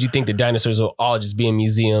or would you think the dinosaurs will all just be in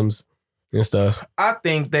museums and stuff? I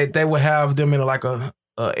think that they would have them in like a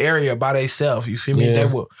area by themselves. You feel me? Yeah.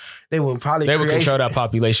 They would probably control that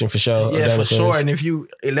population for sure. Yeah, for sure. And if you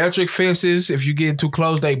electric fences, if you get too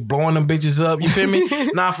close, they blowing them bitches up. You feel me?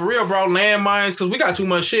 Nah, for real, bro. Landmines, because we got too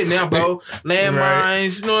much shit now, bro. Landmines, right.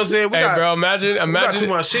 You know what I'm saying? Bro, imagine we got too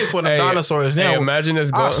much shit for the dinosaurs now. Hey, imagine this.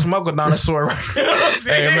 I'll smoke a dinosaur right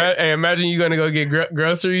now. Imagine you gonna go get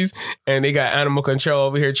groceries and they got animal control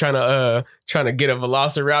over here trying to get a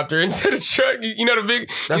velociraptor into the truck. You know the big.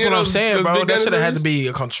 That's what I'm saying, bro. That should have had to be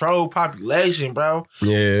a controlled population, bro.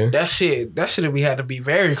 Yeah. That shit we had to be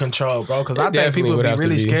very controlled, bro. Because I think people would be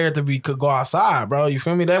really scared to go outside, bro. You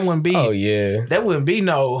feel me? That wouldn't be. Oh yeah. That wouldn't be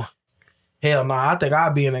no. Hell no, I think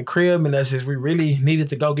I'd be in the crib unless we really needed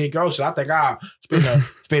to go get groceries. I think I'll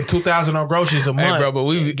spend $2,000 on groceries a month. Hey, bro, but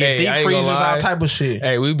we get deep freezers, all type of shit.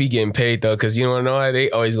 Hey, we be getting paid though, because you don't know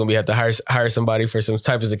they always gonna have to hire somebody for some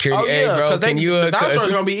type of security. Oh yeah, bro, the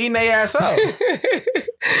dinosaurs gonna be eating their ass up.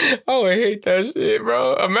 Oh, I hate that shit,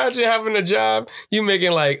 bro. Imagine having a job, you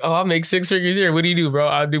making like, I make 6 figures here. What do, bro?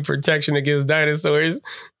 I do protection against dinosaurs.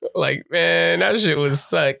 Like, man, that shit would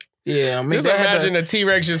suck. Yeah, I mean, just imagine a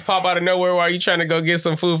T-Rex just pop out of nowhere while you trying to go get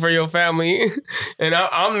some food for your family. And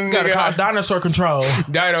I'm gotta call dinosaur control.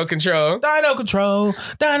 Dino control.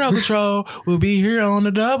 We'll be here on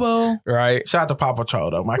the double. Right. Shout out to Paw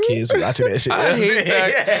Patrol though. My kids be watching that shit. I hate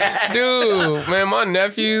that. Dude, man, my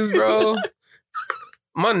nephews, bro.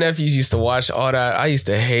 my nephews used to watch all that. I used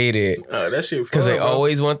to hate it. That shit because they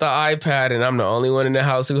always want the iPad, and I'm the only one in the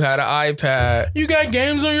house who had an iPad. You got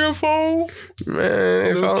games on your phone,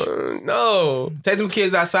 man? No, take them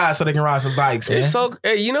kids outside so they can ride some bikes, man. It's so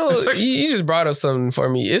you know you just brought up something for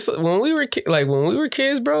me. It's when we were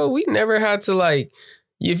kids, bro. We never had to like.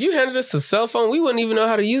 If you handed us a cell phone, we wouldn't even know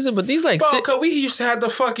how to use it. But these like, cause we used to have to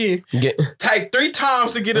fucking type 3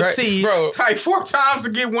 times to get a C, bro. Type 4 times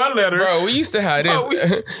to get 1 letter, bro. We used to have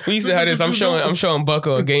this. We used to have this. I'm showing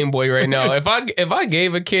Bucko a Game Boy right now. If I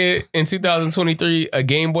gave a kid in 2023 a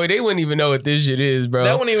Game Boy, they wouldn't even know what this shit is, bro.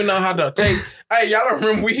 They wouldn't even know how to take. Hey, y'all don't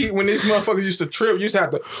remember when these motherfuckers used to trip? Used to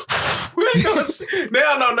have to. They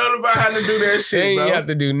don't know nothing about how to do that shit, they bro. You have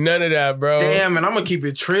to do none of that, bro. Damn, and I'm gonna keep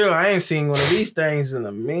it trill. I ain't seen one of these things in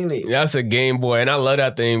a minute. That's a Game Boy, and I love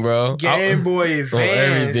that thing, bro. Game Boy Advance.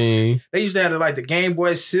 Everything. They used to have like the Game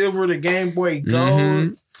Boy Silver, the Game Boy Gold.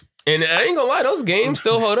 Mm-hmm. And I ain't gonna lie, those games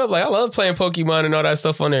still hold up. Like I love playing Pokemon and all that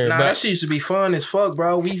stuff on there. Nah, that shit used to be fun as fuck,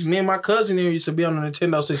 bro. Me and my cousin here used to be on the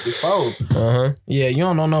Nintendo 64. Yeah, you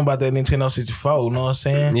don't know nothing about that Nintendo 64. You know what I'm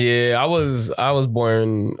saying? Yeah, I was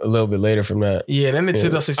born a little bit later from that. Yeah, that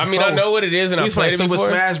Nintendo 64. I mean, I know what it is, and I played it before.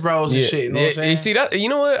 Super Smash Bros and shit. You know what I'm saying? You see that? You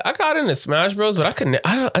know what? I got into Smash Bros, but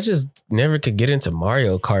I just never could get into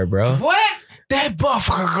Mario Kart, bro. What? That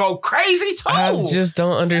motherfucker go crazy too. I just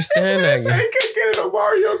don't understand that. He could get in a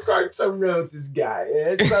Mario Kart. Something wrong with this guy.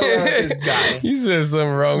 You said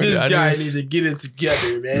something wrong with this guy. Need to get it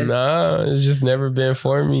together, man. Nah, it's just never been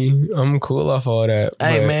for me. I'm cool off all that.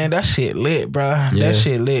 Hey, man, that shit lit, bro. Yeah. That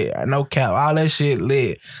shit lit. No cap. All that shit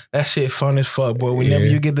lit. That shit fun as fuck, boy. Whenever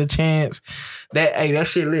you get the chance. That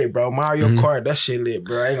shit lit, bro. Mario Kart, that shit lit,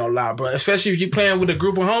 bro. I ain't gonna lie, bro. Especially if you playing with a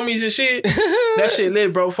group of homies and shit. That shit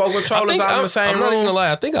lit, bro. 4 controllers out in the same room. I'm not even gonna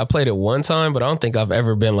lie. I think I played it one time, but I don't think I've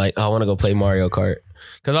ever been like, I want to go play Mario Kart.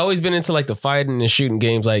 Cause I've always been into like the fighting and shooting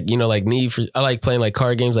games, like, you know, like I like playing like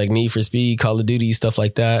car games like Need for Speed, Call of Duty, stuff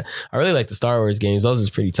like that. I really like the Star Wars games. Those is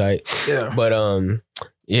pretty tight. Yeah. But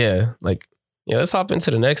let's hop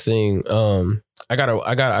into the next thing. I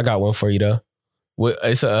got one for you though.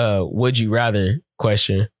 It's a would you rather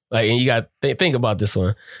question. Like, and you got think about this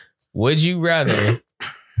one. Would you rather,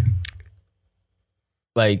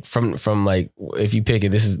 like from like, if you pick it,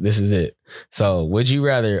 this is it. So would you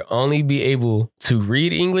rather only be able to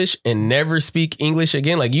read English and never speak English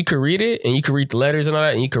again? Like you could read it and you could read the letters and all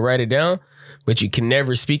that and you could write it down, but you can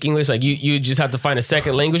never speak English. Like you just have to find a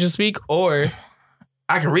second language to speak. Or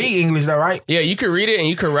I can read English though, right? Yeah, you could read it and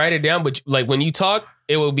you could write it down, but like when you talk,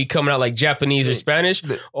 it will be coming out like Japanese or Spanish.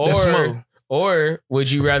 Or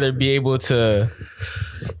would you rather be able to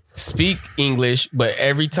speak English, but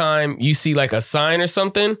every time you see like a sign or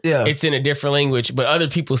something, it's in a different language, but other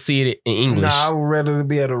people see it in English? Nah, I would rather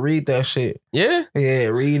be able to read that shit. Yeah? Yeah,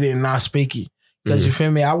 read it and not speak it. Because you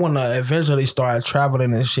feel me? I want to eventually start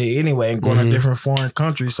traveling and shit anyway and going to different foreign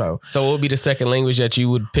countries. So what would be the second language that you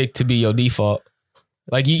would pick to be your default?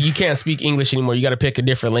 Like you can't speak English anymore. You got to pick a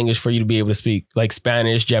different language for you to be able to speak, like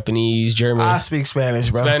Spanish, Japanese, German. I speak Spanish,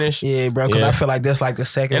 bro. Spanish, yeah, bro. Because I feel like that's like the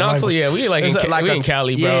second. And also, language. we in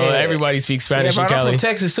Cali, bro. Yeah. Everybody speaks Spanish in Cali. I'm from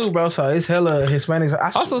Texas too, bro. So it's hella Hispanics.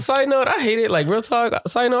 Also, side note, I hate it. Like real talk.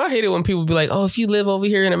 Side note, I hate it when people be like, "Oh, if you live over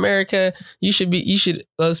here in America, you should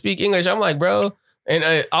speak English." I'm like, bro.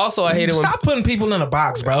 And also, I hate it when... Stop putting people in a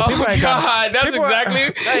box, bro. People ain't God, that's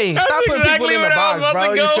exactly... Stop putting people in a box,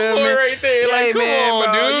 bro. You feel me? Right there. Like, come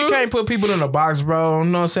on, bro. dude. You can't put people in a box, bro. You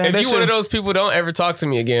know what I'm saying? If you one of those people, don't ever talk to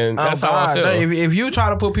me again. That's how I feel. If you try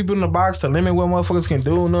to put people in a box to limit what motherfuckers can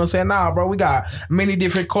do, you know what I'm saying? Nah, bro. We got many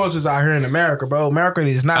different cultures out here in America, bro. America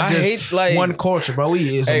is not just one culture, bro.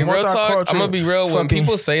 It's a real talk. Culture. I'm gonna be real. When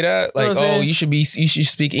people say that, like, you should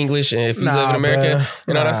speak English, and if you live in America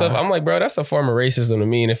and all that stuff, I'm like, bro, that's a form of racism to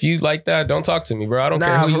me. And if you like that, don't talk to me, bro. I don't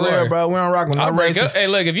care who you are, bro. We don't rock with no racism. Hey,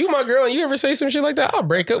 look, if you my girl and you ever say some shit like that, I'll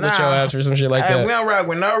break up with your ass for some shit like that. We don't rock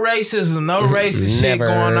with no racism, no racist shit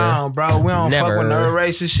going on, bro. We don't fuck with no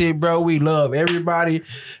racist shit, bro. We love everybody.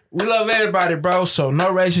 We love everybody, bro. So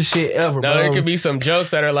no racist shit ever, bro. No, there could be some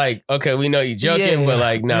jokes that are like, okay, we know you joking, but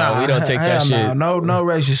like, we don't take that shit. No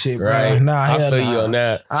racist shit, bro. Right. I feel you on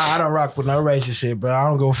that. I don't rock with no racist shit, bro. I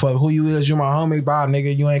don't give a fuck who you is. You my homie, bye,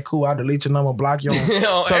 nigga. You ain't cool. I delete your number, block you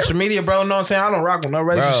on social media, bro. Know what I'm saying? I don't rock with no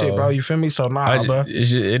racist shit, bro. You feel me? So bro.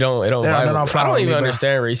 It don't I don't even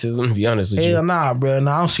understand racism, to be honest with you. Hell nah, bro.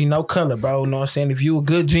 No, I don't see no color, bro. Know what I'm saying? If you a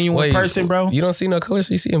good, genuine person, bro. You don't see no color,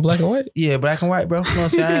 so you see in black and white? Yeah, black and white, bro. Know what I'm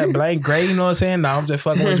saying? blank gray, you know what I'm saying? No, I'm just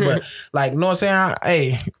fucking with you, but like, you know what I'm saying?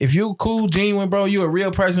 Hey, if you cool, genuine, bro, you a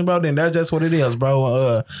real person, bro, then that's just what it is,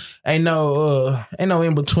 bro. Ain't no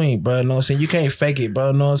in between, bro. You know what I'm saying? You can't fake it,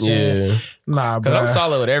 bro. You know what I'm saying? Yeah. Nah, bro. Cause I'm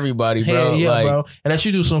solid with everybody, bro. Hell yeah, like, bro. Unless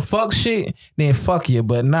you do some fuck shit, then fuck you.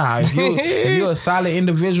 But nah, if you're a solid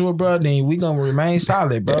individual, bro, then we gonna remain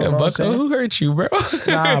solid, bro. Yeah, you know Bucko, who hurt you, bro?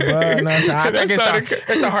 Nah, bro. No, I think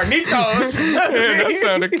it's the Hornitos. Yeah, that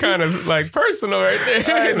sounded kind of like personal right there.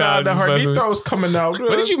 Hey, nah, the Hornitos coming out.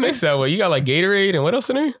 What did you mix that with? You got like Gatorade and what else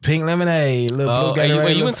in there? Pink lemonade, little blue Gatorade.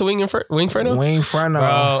 Wait, you went to Wing Inferno? Wing Inferno.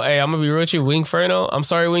 Bro, hey, I'm gonna be real with you. Wing Inferno. I'm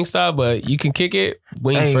sorry, Wingstop, but you can kick it.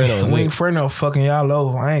 Wing Inferno. Wing Inferno fucking y'all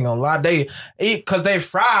over. I ain't gonna lie. They eat because they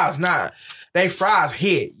fries not. They fries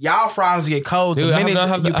hit. Y'all fries get cold the minute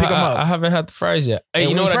you pick them up. I haven't had the fries yet. Hey,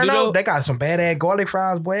 you know what I do though? They got some bad ass garlic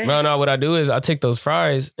fries, boy. No. What I do is I take those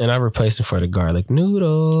fries and I replace them for the garlic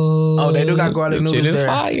noodles. Oh, they do got garlic noodles shit is there.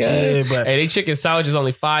 Fire. Yeah, but hey, they chicken sandwich is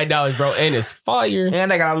only $5, bro, and it's fire.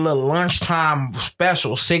 And they got a little lunchtime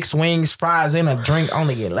special: 6 wings, fries, and a drink.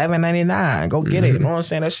 Only $11.99. Go get it. You know what I'm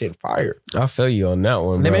saying? That shit fire. I feel you on that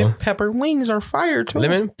one, bro. Lemon pepper wings are fire too.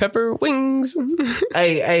 Lemon pepper wings.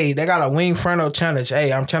 Hey, they got a Wing Inferno challenge.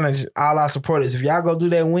 Hey, I'm challenging all our supporters. If y'all go do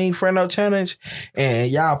that Wing Inferno challenge and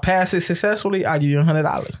y'all pass it successfully, I'll give you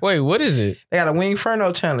 $100. Wait, what is it? They got a Wing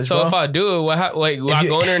Inferno challenge. So bro. If I do it, I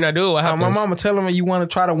go in there and I do it, what happens? My mama tell them you want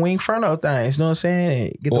to try the Wing Inferno things. You know what I'm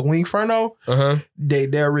saying? Get the Wing Inferno.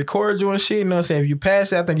 They'll record you and shit. You know what I'm saying? If you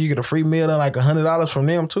pass it, I think you get a free meal and like $100 from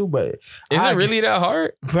them too. But is it really that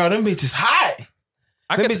hard? Bro, them bitches hot.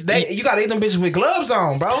 You gotta eat them bitches with gloves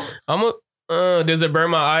on, bro. Does it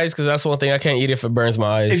burn my eyes? Because that's one thing I can't eat if it burns my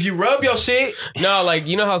eyes. If you rub your shit. No, like,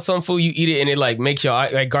 you know how some food you eat it and it like makes your eye,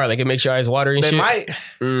 like garlic, it makes your eyes water and shit?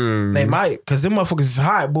 They might. Because them motherfuckers is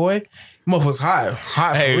hot, boy. Motherfuckers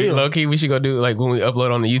hot hey, for real. Low-key, we should go do, like, when we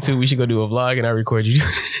upload on the YouTube, we should go do a vlog and I record you.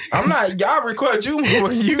 Y'all record you.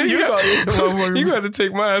 You got to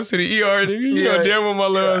take my ass to the ER. You know damn well my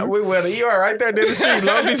love. Yeah, we were the ER right there down the street.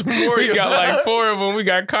 Long Beach Memorial. We got like 4 of them. We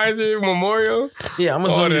got Kaiser Memorial. Yeah, I'm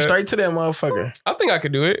going to zoom you straight to that motherfucker. I think I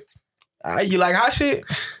could do it. You like hot shit?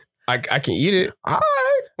 I can eat it. All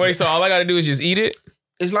right. Wait, so all I got to do is just eat it?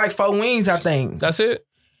 It's like 4 wings, I think. That's it?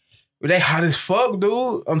 They hot as fuck,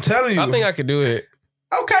 dude. I'm telling you. I think I could do it.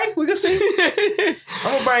 Okay, we can see.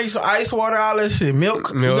 I'm gonna bring you some ice water, all that shit.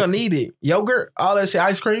 Milk. You're gonna need it. Yogurt, all that shit.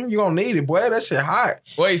 Ice cream, you're gonna need it, boy. That shit hot.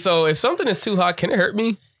 Wait, so if something is too hot, can it hurt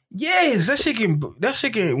me? Yes, that shit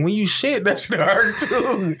can, when you shit, that shit hurt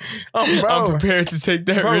too. Bro. I'm prepared to take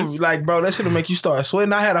that risk. Like, bro, that shit'll make you start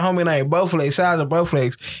sweating. I had a homie named Bowflex, shout out to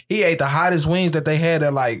Bowflex. He ate the hottest wings that they had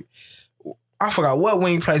at like, I forgot what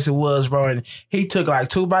wing place it was, bro. And he took like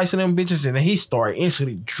 2 bites of them bitches and then he started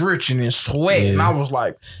instantly drenching in sweat. Yeah. And I was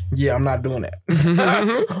like, yeah, I'm not doing that. I'm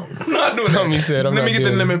not doing that. Homie said, let me get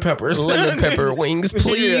the lemon peppers. Lemon pepper wings,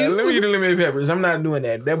 please. Yeah, let me get the lemon peppers. I'm not doing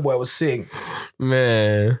that. That boy was sick.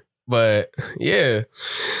 Man. But yeah,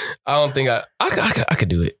 I don't think I could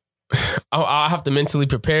do it. I'll have to mentally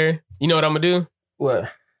prepare. You know what I'm going to do?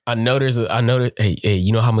 What? I know hey,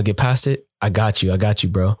 you know how I'm going to get past it? I got you,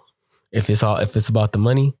 bro. If it's about the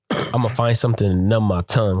money, I'm gonna find something to numb my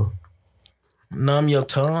tongue. Numb your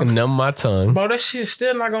tongue? Numb my tongue. Bro, that shit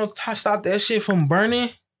still not gonna stop that shit from burning.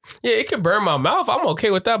 Yeah, it could burn my mouth. I'm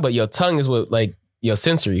okay with that, but your tongue is what, like, your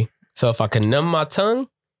sensory. So if I can numb my tongue,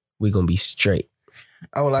 we gonna be straight.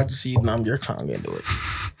 I would like to see you numb your tongue into it.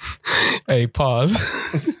 Hey, pause.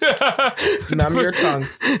 Numb your tongue.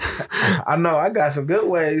 I know, I got some good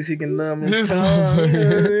ways he can numb his tongue.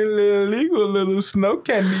 Legal little snow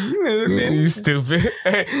candy. You stupid.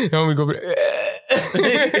 Hey, let me go back.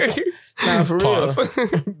 Nah, for pause. Real.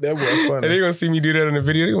 That was funny. And they're going to see me do that in the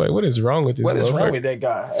video. They're like, what is wrong with this? What is wrong with that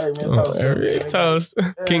guy? Hey, man, toast. Toast.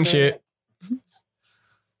 King shit.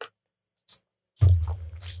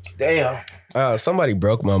 Damn. Somebody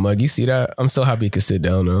broke my mug. You see that? I'm so happy you could sit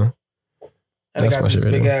down though. And they got this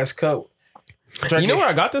big ass Coke. You know where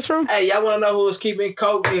I got this from? Hey, y'all want to know who was keeping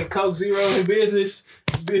Coke and Coke Zero in business?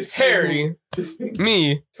 This Harry.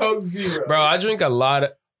 Me. Coke Zero. Bro, I drink a lot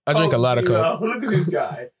of Coke. Look at this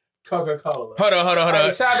guy. Coca-Cola. Hold on.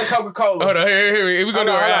 Hey, shout out to Coca-Cola. Hold on. Here we go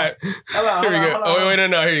do it. Here we go. Oh, wait,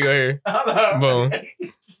 no. Here you go. Here. Boom.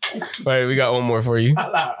 Wait, we got one more for you.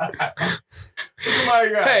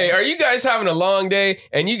 Hey, are you guys having a long day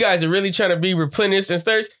and you guys are really trying to be replenished and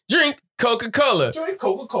thirst? Drink Coca-Cola. Drink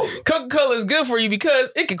Coca-Cola. Coca-Cola is good for you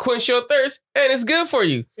because it can quench your thirst and it's good for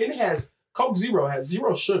you. Coke Zero has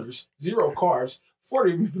 0 sugars, 0 carbs,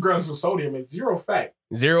 40 grams of sodium, and 0 fat.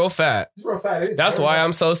 Zero fat. Zero fat. That's why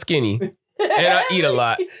I'm so skinny. And I eat a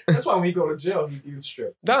lot. That's why when he go to jail, he eats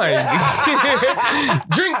strips. Dying.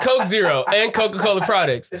 Drink Coke Zero and Coca-Cola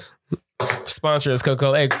products. Sponsor us,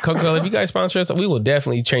 Coca-Cola. Hey, Coca-Cola, if you guys sponsor us, we will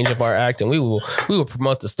definitely change up our act and we will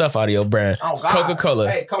promote the stuff out of your brand. Oh, God.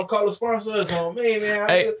 Coca-Cola. Hey, Coca-Cola sponsor us on me, man.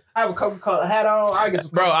 I have a Coca-Cola hat on. I get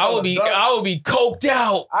some bro, I will be coked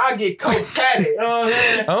out. I get Coke tatted. You know what I'm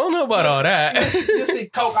saying? I don't know about all that. You see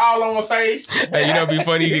Coke all on my face. Hey, you know it'd be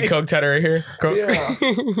funny, you get Coke tatted right here. Coke. Yeah.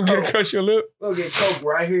 Get it across your lip. We'll get Coke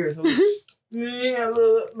right here. So yeah,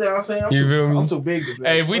 look, you know what I'm saying? I'm too big to be.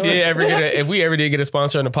 Hey, if we ever did get a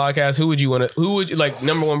sponsor on the podcast, who would you like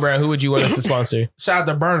number one brand, who would you want us to sponsor? Shout out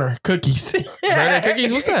to Burner Cookies. Burner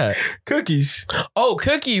Cookies? What's that? Cookies. Oh,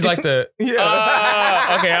 cookies like the okay,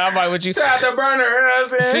 I'll buy with you. Shout out to Burner, you know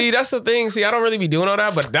what I'm saying? See, that's the thing. See, I don't really be doing all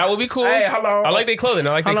that, but that would be cool. Hey, hold on. I like their clothing.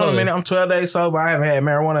 Hold on a minute. I'm 12 days sober. I haven't had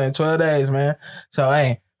marijuana in 12 days, man. So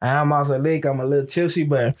hey. I'm also leak. I'm a little tipsy,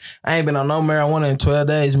 but I ain't been on no marijuana in 12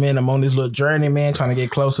 days, man. I'm on this little journey, man, trying to get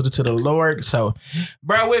closer to the Lord. So,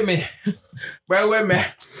 bear with me.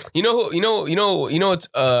 You know what?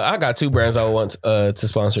 I got two brands I want to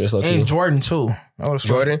sponsor us. And Jordan too.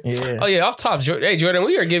 Jordan? Yeah. Oh yeah, off top. Hey Jordan,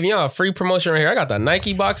 we are giving y'all a free promotion right here. I got the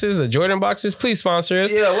Nike boxes, the Jordan boxes. Please sponsor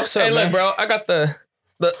us. Yeah, what's up, man? Hey, look, bro, I got the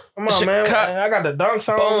come on, man. I got the dunks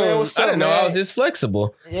on, man. What's up, I didn't know man? I was this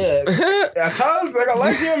flexible. Yeah. I told you, they gonna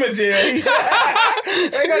like him in jail.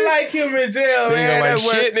 They gonna like him in jail, man. They gonna like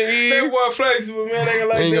shit, nigga. That boy flexible, man. They gonna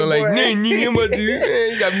like that boy. Man,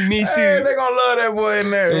 you got me nice too. They gonna love that boy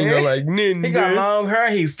in there, man. They gonna like, he got long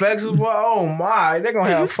hair. He flexible. Oh, my. They gonna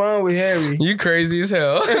have fun with Harry. You crazy as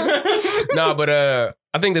hell. Nah, but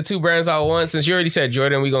I think the two brands I want, since you already said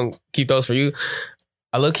Jordan, we gonna keep those for you.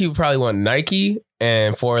 I look, you probably want Nike,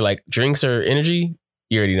 and for like drinks or energy,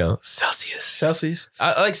 you already know Celsius.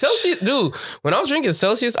 I like Celsius, dude. When I was drinking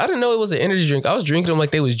Celsius, I didn't know it was an energy drink. I was drinking them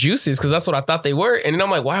like they was juices because that's what I thought they were. And then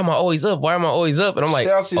I'm like, why am I always up? And I'm like,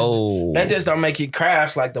 Celsius, that just don't make you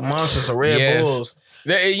crash like the Monsters or Red Bulls.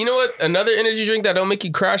 You know what? Another energy drink that don't make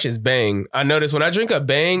you crash is Bang. I noticed when I drink a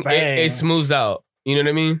Bang. It smooths out. You know what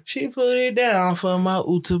I mean? She put it down for my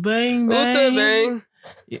Uta Bang Bang. Uta Bang.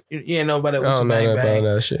 You ain't know about that Uta Bang Bang.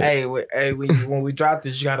 Hey, when we drop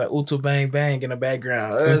this, you got a Uta Bang Bang in the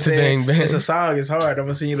background. Uta Bang Bang. It's a song. It's hard. I'm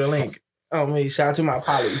gonna send you the link. Oh me, shout out to my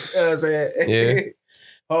polys. You know what I'm saying? Yeah.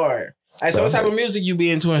 Hard. Hey, so what type of music you be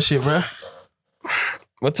into and shit, bro?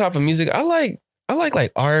 What type of music? I like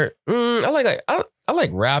like art. I like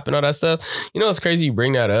rap and all that stuff. You know, it's crazy you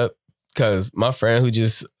bring that up. Cause my friend who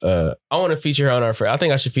just I want to feature her on our first. I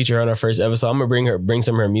think I should feature her on our first episode. I'm gonna bring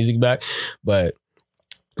some of her music back. But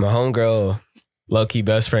my homegirl, low key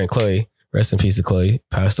best friend Chloe, rest in peace to Chloe,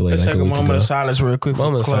 passed away. Let's take a moment of silence real quick.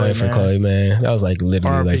 Moment of silence for Chloe, man. That was like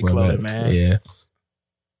literally like my Chloe, man. Yeah.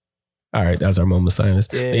 All right, that's our moment of silence.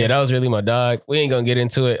 Yeah, that was really my dog. We ain't gonna get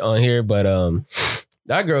into it on here, but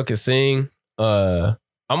that girl can sing. I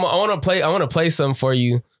want to play some for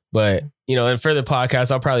you. But, you know, in further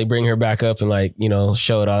podcasts, I'll probably bring her back up and like, you know,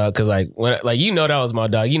 show it all out. Cause like when that was my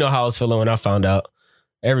dog. You know how I was feeling when I found out.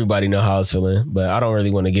 Everybody know how I was feeling, but I don't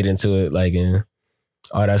really want to get into it like and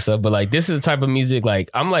all that stuff. But like this is the type of music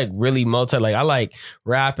like I'm like really like I like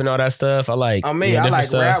rap and all that stuff. I like I like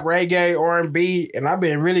stuff. Rap, reggae, R&B, and I've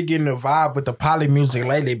been really getting the vibe with the poly music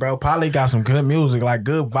lately, bro. Poly got some good music, like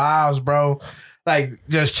good vibes, bro. Like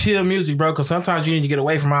just chill music, bro. Cause sometimes you need to get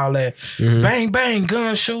away from all that bang bang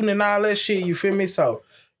gun shooting and all that shit. You feel me? So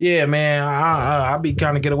yeah, man, I be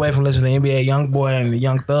kind of get away from listening to NBA YoungBoy and the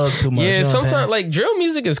Young Thug too much. Yeah, you know sometimes like drill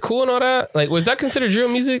music is cool and all that. Like, was that considered drill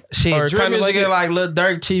music? Shit, or drill music is like Lil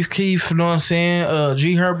Durk, Chief Keef. You know what I'm saying?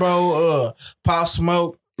 G Herbo, Pop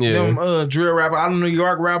Smoke. Yeah. Them drill rappers, out of New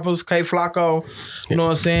York rappers, K Flocko, you know what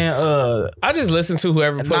I'm saying? I just listen to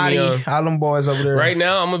whoever put Naughty, me on. All them boys over there. Right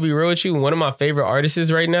now, I'm gonna be real with you. One of my favorite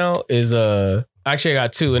artists right now is actually I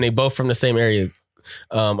got two, and they both from the same area.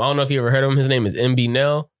 I don't know if you ever heard of him. His name is MB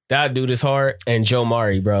Nell. That dude is hard, and Joe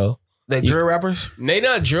Mari, bro. They drill rappers? They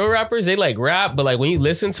not drill rappers. They like rap, but like when you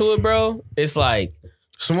listen to it, bro, it's like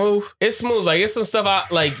smooth. It's smooth. Like it's some stuff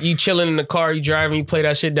out like you chilling in the car, you driving, you play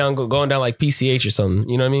that shit down, going down like PCH or something.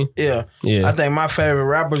 You know what I mean? Yeah. I think my favorite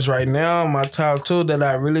rappers right now, my top two that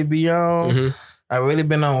I really be on. I really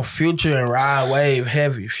been on Future and Rod Wave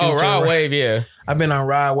heavy. Future, Rod Wave, yeah. I've been on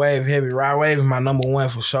Rod Wave heavy. Rod Wave is my number one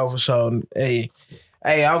for sure. Hey,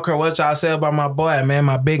 Hey, I don't care what y'all say about my boy, man.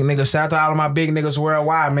 My big nigga. Shout out to all of my big niggas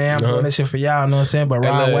worldwide, man. I'm doing this shit for y'all, know what I'm saying? But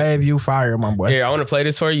Rod Wave, you fire, my boy. Here, I want to play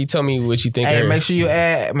this for you. You tell me what you think. Hey, make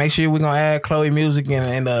sure we're gonna add Chloe music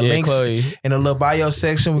in the links Chloe. In the little bio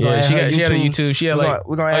section. We're gonna add she had a YouTube. She had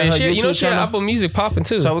we're gonna add her YouTube channel. She had Apple Music popping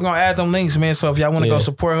too. So we're gonna add them links, man. So if y'all want to go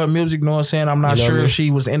support her music, know what I'm saying? I'm not sure if she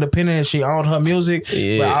was independent and she owned her music,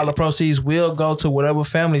 but all the proceeds will go to whatever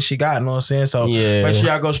family she got, know what I'm saying? So make sure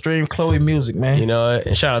y'all go stream Chloe music, man. You know what?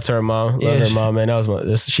 And shout out to her mom. Love her mom, man.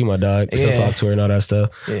 She my dog. Still talk to her and all that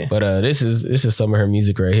stuff. Yeah. But this is some of her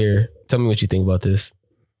music right here. Tell me what you think about this.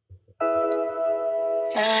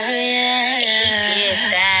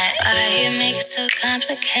 So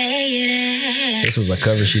complicated. This was the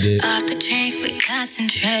cover she did. Off the drink, we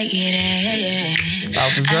concentrated.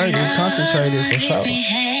 Off the drink, we concentrated for sure.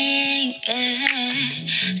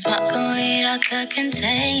 Smoking weed out the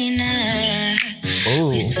container. Ooh.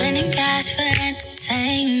 We spending cash for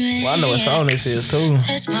entertainment. Well, I know what song this is too.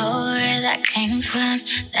 There's more where that came from.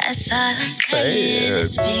 That's all I'm saying.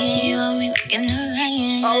 It's me and we making the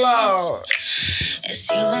rain. Hello. It's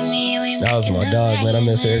you and me. That was my dog, man. I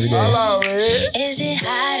miss her every day. Hello, man. Is it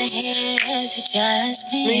hot in here? Is it just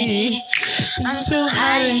me? I'm so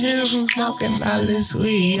hot in here from smoking all this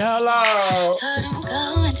weed. Hello. Told him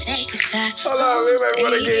go and take a shot. Hello, we might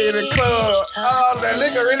want to get in the club. Oh, that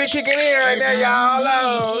liquor really kicking in right now, y'all.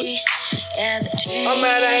 Hello. I'm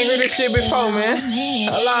mad I ain't heard this shit before, man.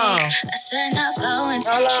 Hello. I said no, go and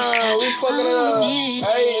take Hello, a shot. we fucking it up.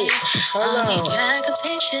 Hey, hello. Only drag a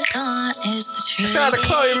pictures on is the truth. Shout out to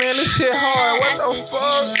Chloe, man. This shit hard. What the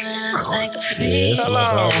fuck? Like a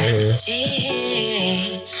Hello.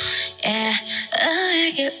 Yeah,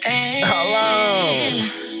 get ready. Hello.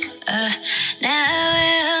 Now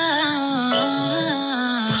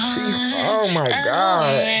Oh my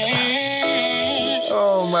God.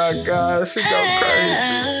 Oh my God. She go crazy.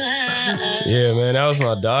 Yeah, man. That was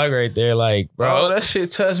my dog right there. Like, bro. Oh, that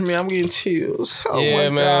shit touched me. I'm getting chills. Oh yeah,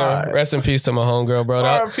 my man. God. Rest in peace to my homegirl, bro.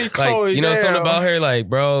 R.I.P. Chloe, like, you know, damn. something about her, like,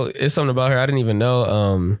 bro, it's something about her I didn't even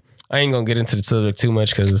know. I ain't gonna get into the subject too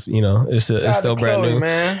much because, you know, it's still brand Chloe, new.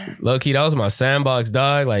 Man. Low key, that was my sandbox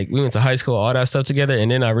dog. Like, we went to high school, all that stuff together. And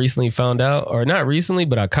then I recently found out, or not recently,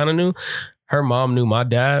 but I kind of knew her mom knew my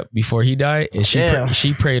dad before he died. And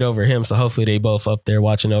she prayed over him. So hopefully they both up there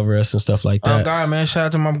watching over us and stuff like that. Oh, God, man. Shout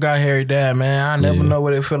out to my guy, Harry Dad, man. I never know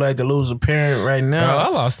what it feel like to lose a parent right now. Bro, I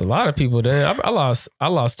lost a lot of people then. I lost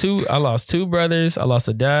two brothers. I lost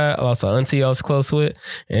a dad. I lost an auntie I was close with.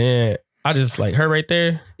 And I just like her right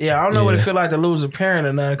there. Yeah, I don't know what it feel like to lose a parent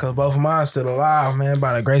or nothing because both of mine still alive, man,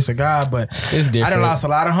 by the grace of God. But it's different. I done lost a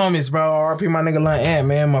lot of homies, bro. RP my nigga Lil Ant,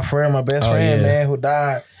 man, my friend, my best friend, man, who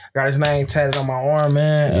died. Got his name tatted on my arm,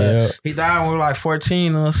 man. He died when we were like 14, you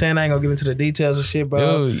know what I'm saying? I ain't gonna get into the details of shit,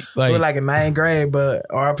 bro. Dude, like, we were like in 9th grade, but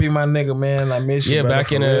RP my nigga, man. I miss you, brother,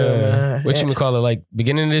 back in what you call it, like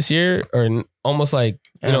beginning of this year or almost like,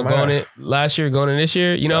 you know, going in last year, going in this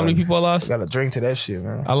year. You know how many people I lost? Got to drink to that shit,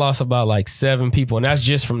 man. I lost about like 7 people, and that's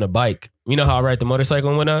just from the bike. You know how I ride the motorcycle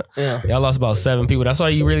and whatnot? Yeah, I lost about 7 people. That's why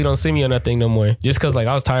you really don't see me on that thing no more. Just because like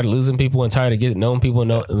I was tired of losing people and tired of getting known people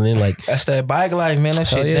and then like that's that bike life, man. That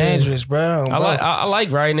shit dangerous, bro. I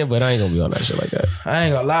like riding it, but I ain't gonna be on that shit like that. I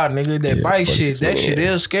ain't gonna lie, nigga. That bike shit, that shit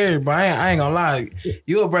is scary, bro. I ain't gonna lie.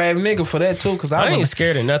 You a brave nigga for that too, because I ain't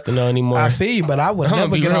scared of nothing though anymore. I feel you, but I would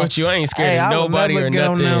never get on with you. I ain't scared of nobody or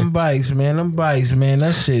nothing. On them bikes, man. Them bikes, man.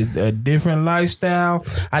 That shit a different lifestyle.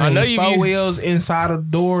 I need 4 wheels inside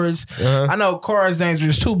of doors. I know cars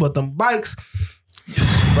dangerous too, but them bikes,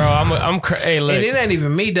 bro. Hey, look. And it ain't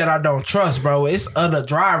even me that I don't trust, bro. It's other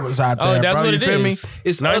drivers out there. Oh, that's bro. what you it feel is. Me?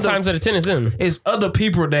 It's 9 times out of 10 is them. It's other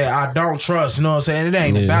people that I don't trust. You know what I'm saying? It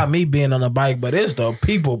ain't about me being on a bike, but it's the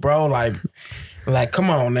people, bro. Like, come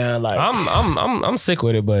on now. Like, I'm sick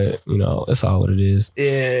with it, but you know, it's all what it is.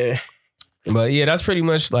 Yeah. But yeah, that's pretty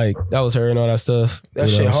much like that was her and all that stuff. That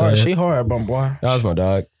shit hard. She hard, my boy. That was my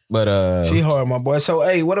dog. But she hard, my boy. So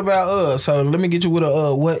hey, what about so let me get you with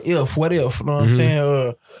a what if? You know what I'm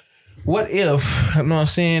saying? What if, you know what I'm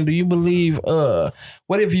saying? Do you believe what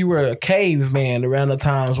if you were a caveman around the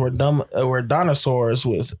times where dinosaurs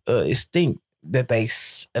was extinct, that they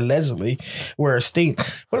allegedly were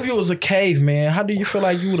extinct? What if you was a caveman? How do you feel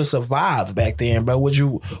like you would have survived back then, bro? Would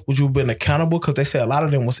you have been accountable? Because they said a lot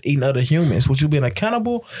of them was eating other humans. Would you been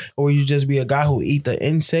accountable, or would you just be a guy who eat the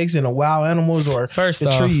insects and the wild animals, or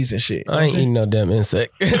the trees and shit? I ain't eating no damn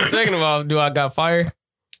insect. Second of all, do I got fire?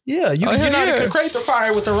 Yeah, you know how to create the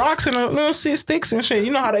fire with the rocks and the little sticks and shit.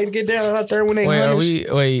 You know how they get down out there when they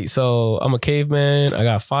Wait, so I'm a caveman. I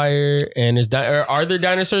got fire, and are there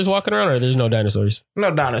dinosaurs walking around, or there's no dinosaurs? No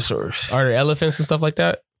dinosaurs. Are there elephants and stuff like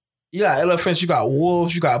that? You got elephants, you got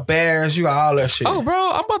wolves, you got bears, you got all that shit. Oh,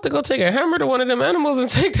 bro, I'm about to go take a hammer to one of them animals and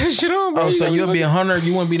take that shit on, bro. Oh, so you'll be a hunter,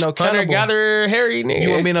 you wouldn't be no cannibal. Hunter-gatherer, hairy nigga. You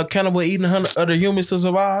wouldn't be no cannibal eating other humans to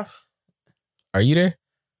survive? Are you there?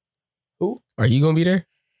 Who? Are you gonna be there?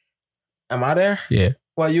 Am I there? Yeah.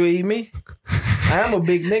 Why, you eat me? I am a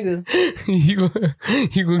big nigga.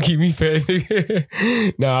 you gonna keep me fat,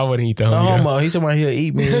 nigga? No, I wouldn't eat the homie. No homo. He talking about he'll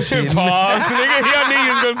eat me and shit. Pause, nigga. Y'all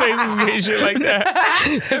niggas gonna say some gay shit like that.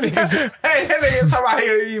 Hey, that nigga talking about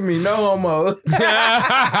he'll eat me. No homo.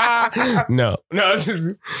 No,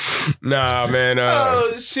 nah, man.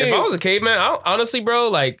 Oh shit. If I was a caveman, honestly, bro,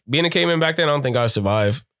 like being a caveman back then, I don't think I'd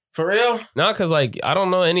survive. For real? No, cause like I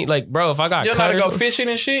don't know any. Like, bro, if I got you know how to go fishing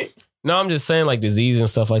and shit. No, I'm just saying like disease and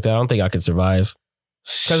stuff like that. I don't think I could survive.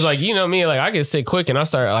 Cause like you know me, like I get sick quick and I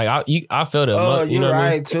start like I feel the. Oh, you know right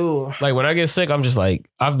I mean? Too. Like when I get sick, I'm just like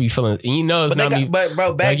I be feeling. You know it's not me. But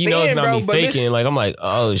bro, back like, you know then, it's not bro, me faking. Like I'm like,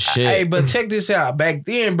 oh shit. Hey, but check this out. Back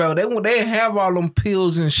then, bro, they didn't have all them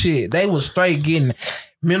pills and shit. They was straight getting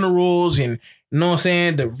minerals and you know what I'm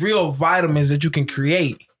saying, the real vitamins that you can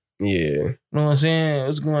create. Yeah. You know what I'm saying?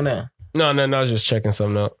 What's going on? No, I was just checking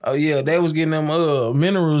something out. Oh yeah, they was getting them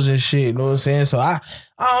minerals and shit. You know what I'm saying? So I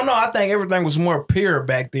don't know. I think everything was more pure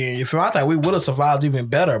back then. You feel? I think we would have survived even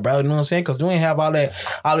better, bro. You know what I'm saying? Because we ain't have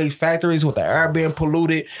all these factories with the air being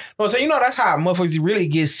polluted. You know what I'm saying? You know that's how motherfuckers really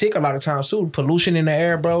get sick a lot of times too. Pollution in the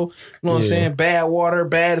air, bro. You know what I'm saying? Bad water,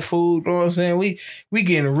 bad food. You know what I'm saying? We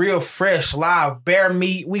getting real fresh, live bear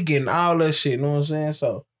meat. We getting all that shit. You know what I'm saying?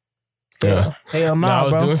 So. Yeah. Hell no, I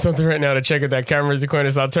was bro. doing something right now to check if that camera is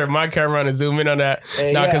recording, so I'll turn my camera on and zoom in on that.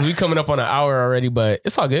 Because we coming up on an hour already, but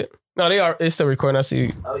it's all good. No, it's still recording. I see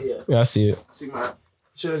it. Oh, yeah. Yeah, I see it. See my...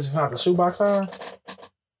 Should have just had the shoebox on?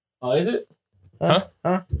 Oh, is it? Huh?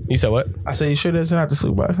 You said what? I said you should have just had the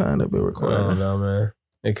shoebox on to be recording. I don't know, man.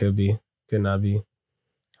 It could be. Could not be.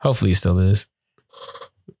 Hopefully it still is.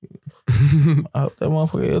 I hope that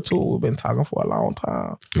motherfucker here too. We've been talking for a long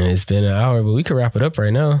time. It's been an hour, but we could wrap it up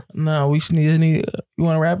right now. No, we just need. You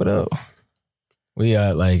want to wrap it up? We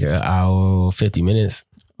got like an hour, 50 minutes.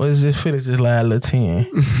 What is this? Finish this last little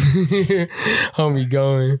 10. Homie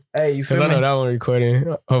going. Hey, you feel me? Because I know that one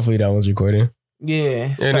recording. Hopefully that one's recording.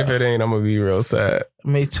 Yeah. And if it ain't, I'm going to be real sad.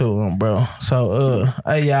 Me too, bro. So,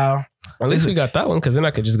 hey, y'all. At least we got that one, because then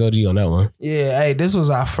I could just go to you on that one. Yeah, hey, this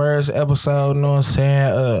was our first episode, you know what I'm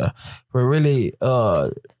saying? We're really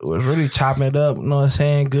was really chopping it up, you know what I'm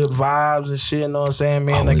saying? Good vibes and shit, you know what I'm saying?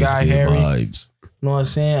 Me and the guy Harry. Vibes. You know what I'm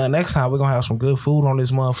saying? Next time we're gonna have some good food on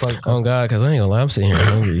this motherfucker. Oh God, because I ain't gonna lie, I'm sitting here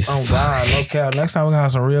hungry. Oh God, no cap. Next time we're gonna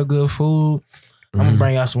have some real good food. I'm gonna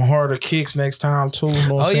bring out some harder kicks next time too. You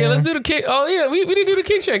know what yeah, let's do the kick. Oh yeah, we didn't do the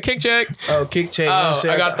kick check. Kick check. Oh, kick check. You know what I'm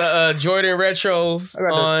saying? I got the Jordan retros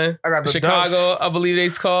on. I got the Chicago. Dunks. I believe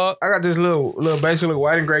they's called. I got this little basically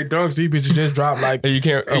white and gray dunks. These bitches just dropped like you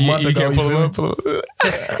can't a month ago. You can't pull them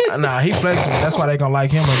up. Nah, he flexible. That's why they gonna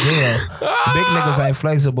like him again. Big niggas ain't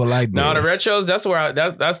flexible like that. Nah, the retros. That's where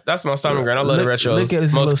that's my stomach ground. I love the retros. Look at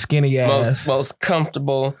this little skinny ass. Most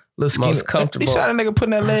comfortable. Most comfortable. He shot a nigga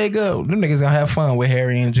putting that leg up. Them niggas gonna have fun with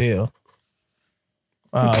Harry in jail.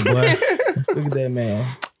 Oh boy, look at that man.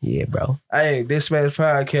 Yeah, bro. Hey, Dispatch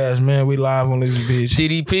Podcast, man. We live on this bitch.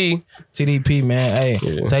 TDP, man.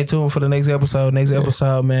 Hey, stay tuned for the next episode. Next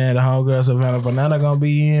episode, man. The homegirl Savannah Banana gonna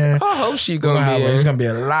be in. I hope she gonna be in. It's gonna be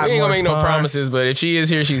a lot more fun. We ain't gonna make no promises, but if she is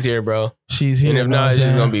here, she's here, bro. She's here. And if not, it's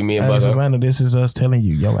just gonna be me and Bucko. Savannah, this is us telling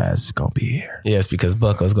you, your ass is gonna be here. Yes, because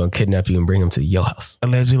Bucko's gonna kidnap you and bring him to your house.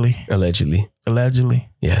 Allegedly.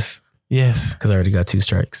 Yes. Yes. Because I already got 2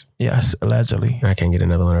 strikes. Yes, allegedly. I can't get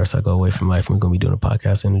another one or else I go away from life. And we're going to be doing a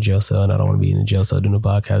podcast in the jail cell. And I don't want to be in the jail cell doing a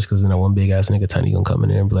podcast because then that one big ass nigga Tiny going to come in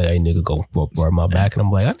there and be like, hey, nigga, go rub my back. And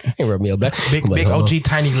I'm like, I ain't rub me your back. Big OG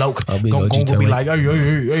Tiny Loke. Gonna be like, hey,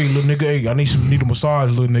 little nigga, hey, I need a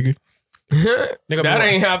massage, little nigga. Nigga that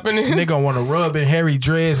ain't happening. Nigga want to rub in hairy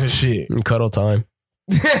dreads and shit. And cuddle time.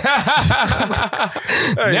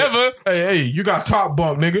 Never. Hey, you got top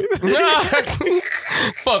bunk, nigga.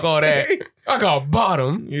 Fuck all that. I got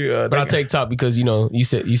bottom. Yeah, but I'll take top because you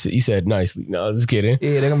said nicely. No, I was just kidding.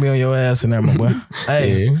 Yeah, they're gonna be on your ass in there, my boy.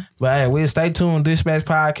 Hey, but hey, we'll stay tuned. Dispatch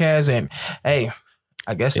Podcast, and hey,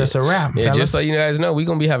 I guess that's a wrap. Yeah, fellas. just so you guys know, we're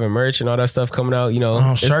gonna be having merch and all that stuff coming out.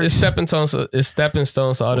 It's stepping stones. It's stepping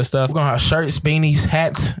stones to all this stuff. We're gonna have shirts, beanies,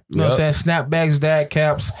 hats. You know what I'm saying? Snapbacks, dad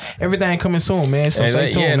caps, everything coming soon, man. So stay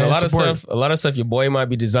tuned. And man. a lot of stuff your boy might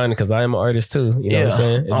be designing because I am an artist too. You know what I'm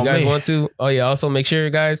saying? If you guys want to, also make sure you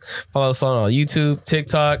guys follow us on YouTube,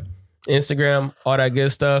 TikTok, Instagram, all that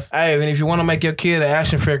good stuff. Hey, and if you want to make your kid an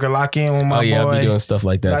action figure, lock in with my boy. I'll be doing stuff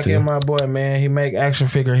like that lock too. Lock in my boy, man. He make action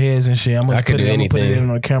figure heads and shit. I'm gonna put it in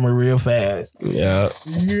on the camera real fast. Yeah.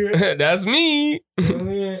 That's me.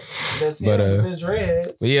 That's him,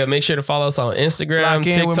 but yeah, make sure to follow us on Instagram, lock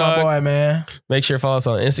in TikTok. With my boy, man. Make sure to follow us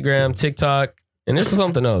on Instagram, TikTok. And this was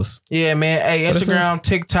something else. Yeah, man. Hey, Instagram,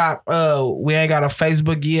 TikTok. We ain't got a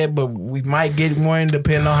Facebook yet, but we might get one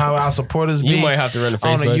depending on how our supporters be. You might have to run the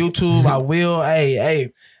Facebook. On the YouTube, I will.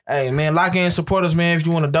 Hey, man, lock in, support us, man. If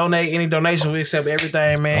you want to donate, any donation, we accept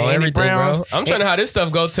everything, man. Everything, bro. I'm trying to have this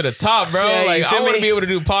stuff go to the top, bro. Like, I want to be able to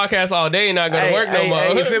do podcasts all day and not go to work no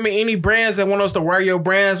more. You feel me? Any brands that want us to wear your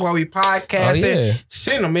brands while we podcasting,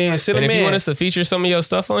 send them in. Send them in. If you want us to feature some of your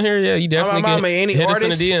stuff on here, yeah, you definitely can hit us in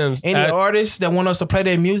the DMs. Any artists that want us to play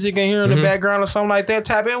their music in here in the background or something like that,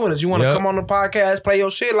 tap in with us. You want to come on the podcast, play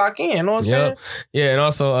your shit, lock in. You know what I'm saying? Yeah, and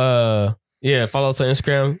also, follow us on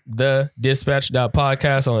Instagram,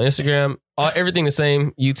 thedispatch.podcast on Instagram. Everything the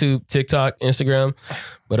same, YouTube, TikTok, Instagram.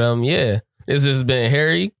 But this has been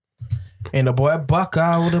Harry. And the boy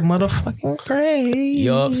Buckeye with a motherfucking grade.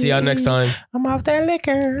 Yup, see y'all next time. I'm off that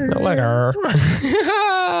liquor. No liquor.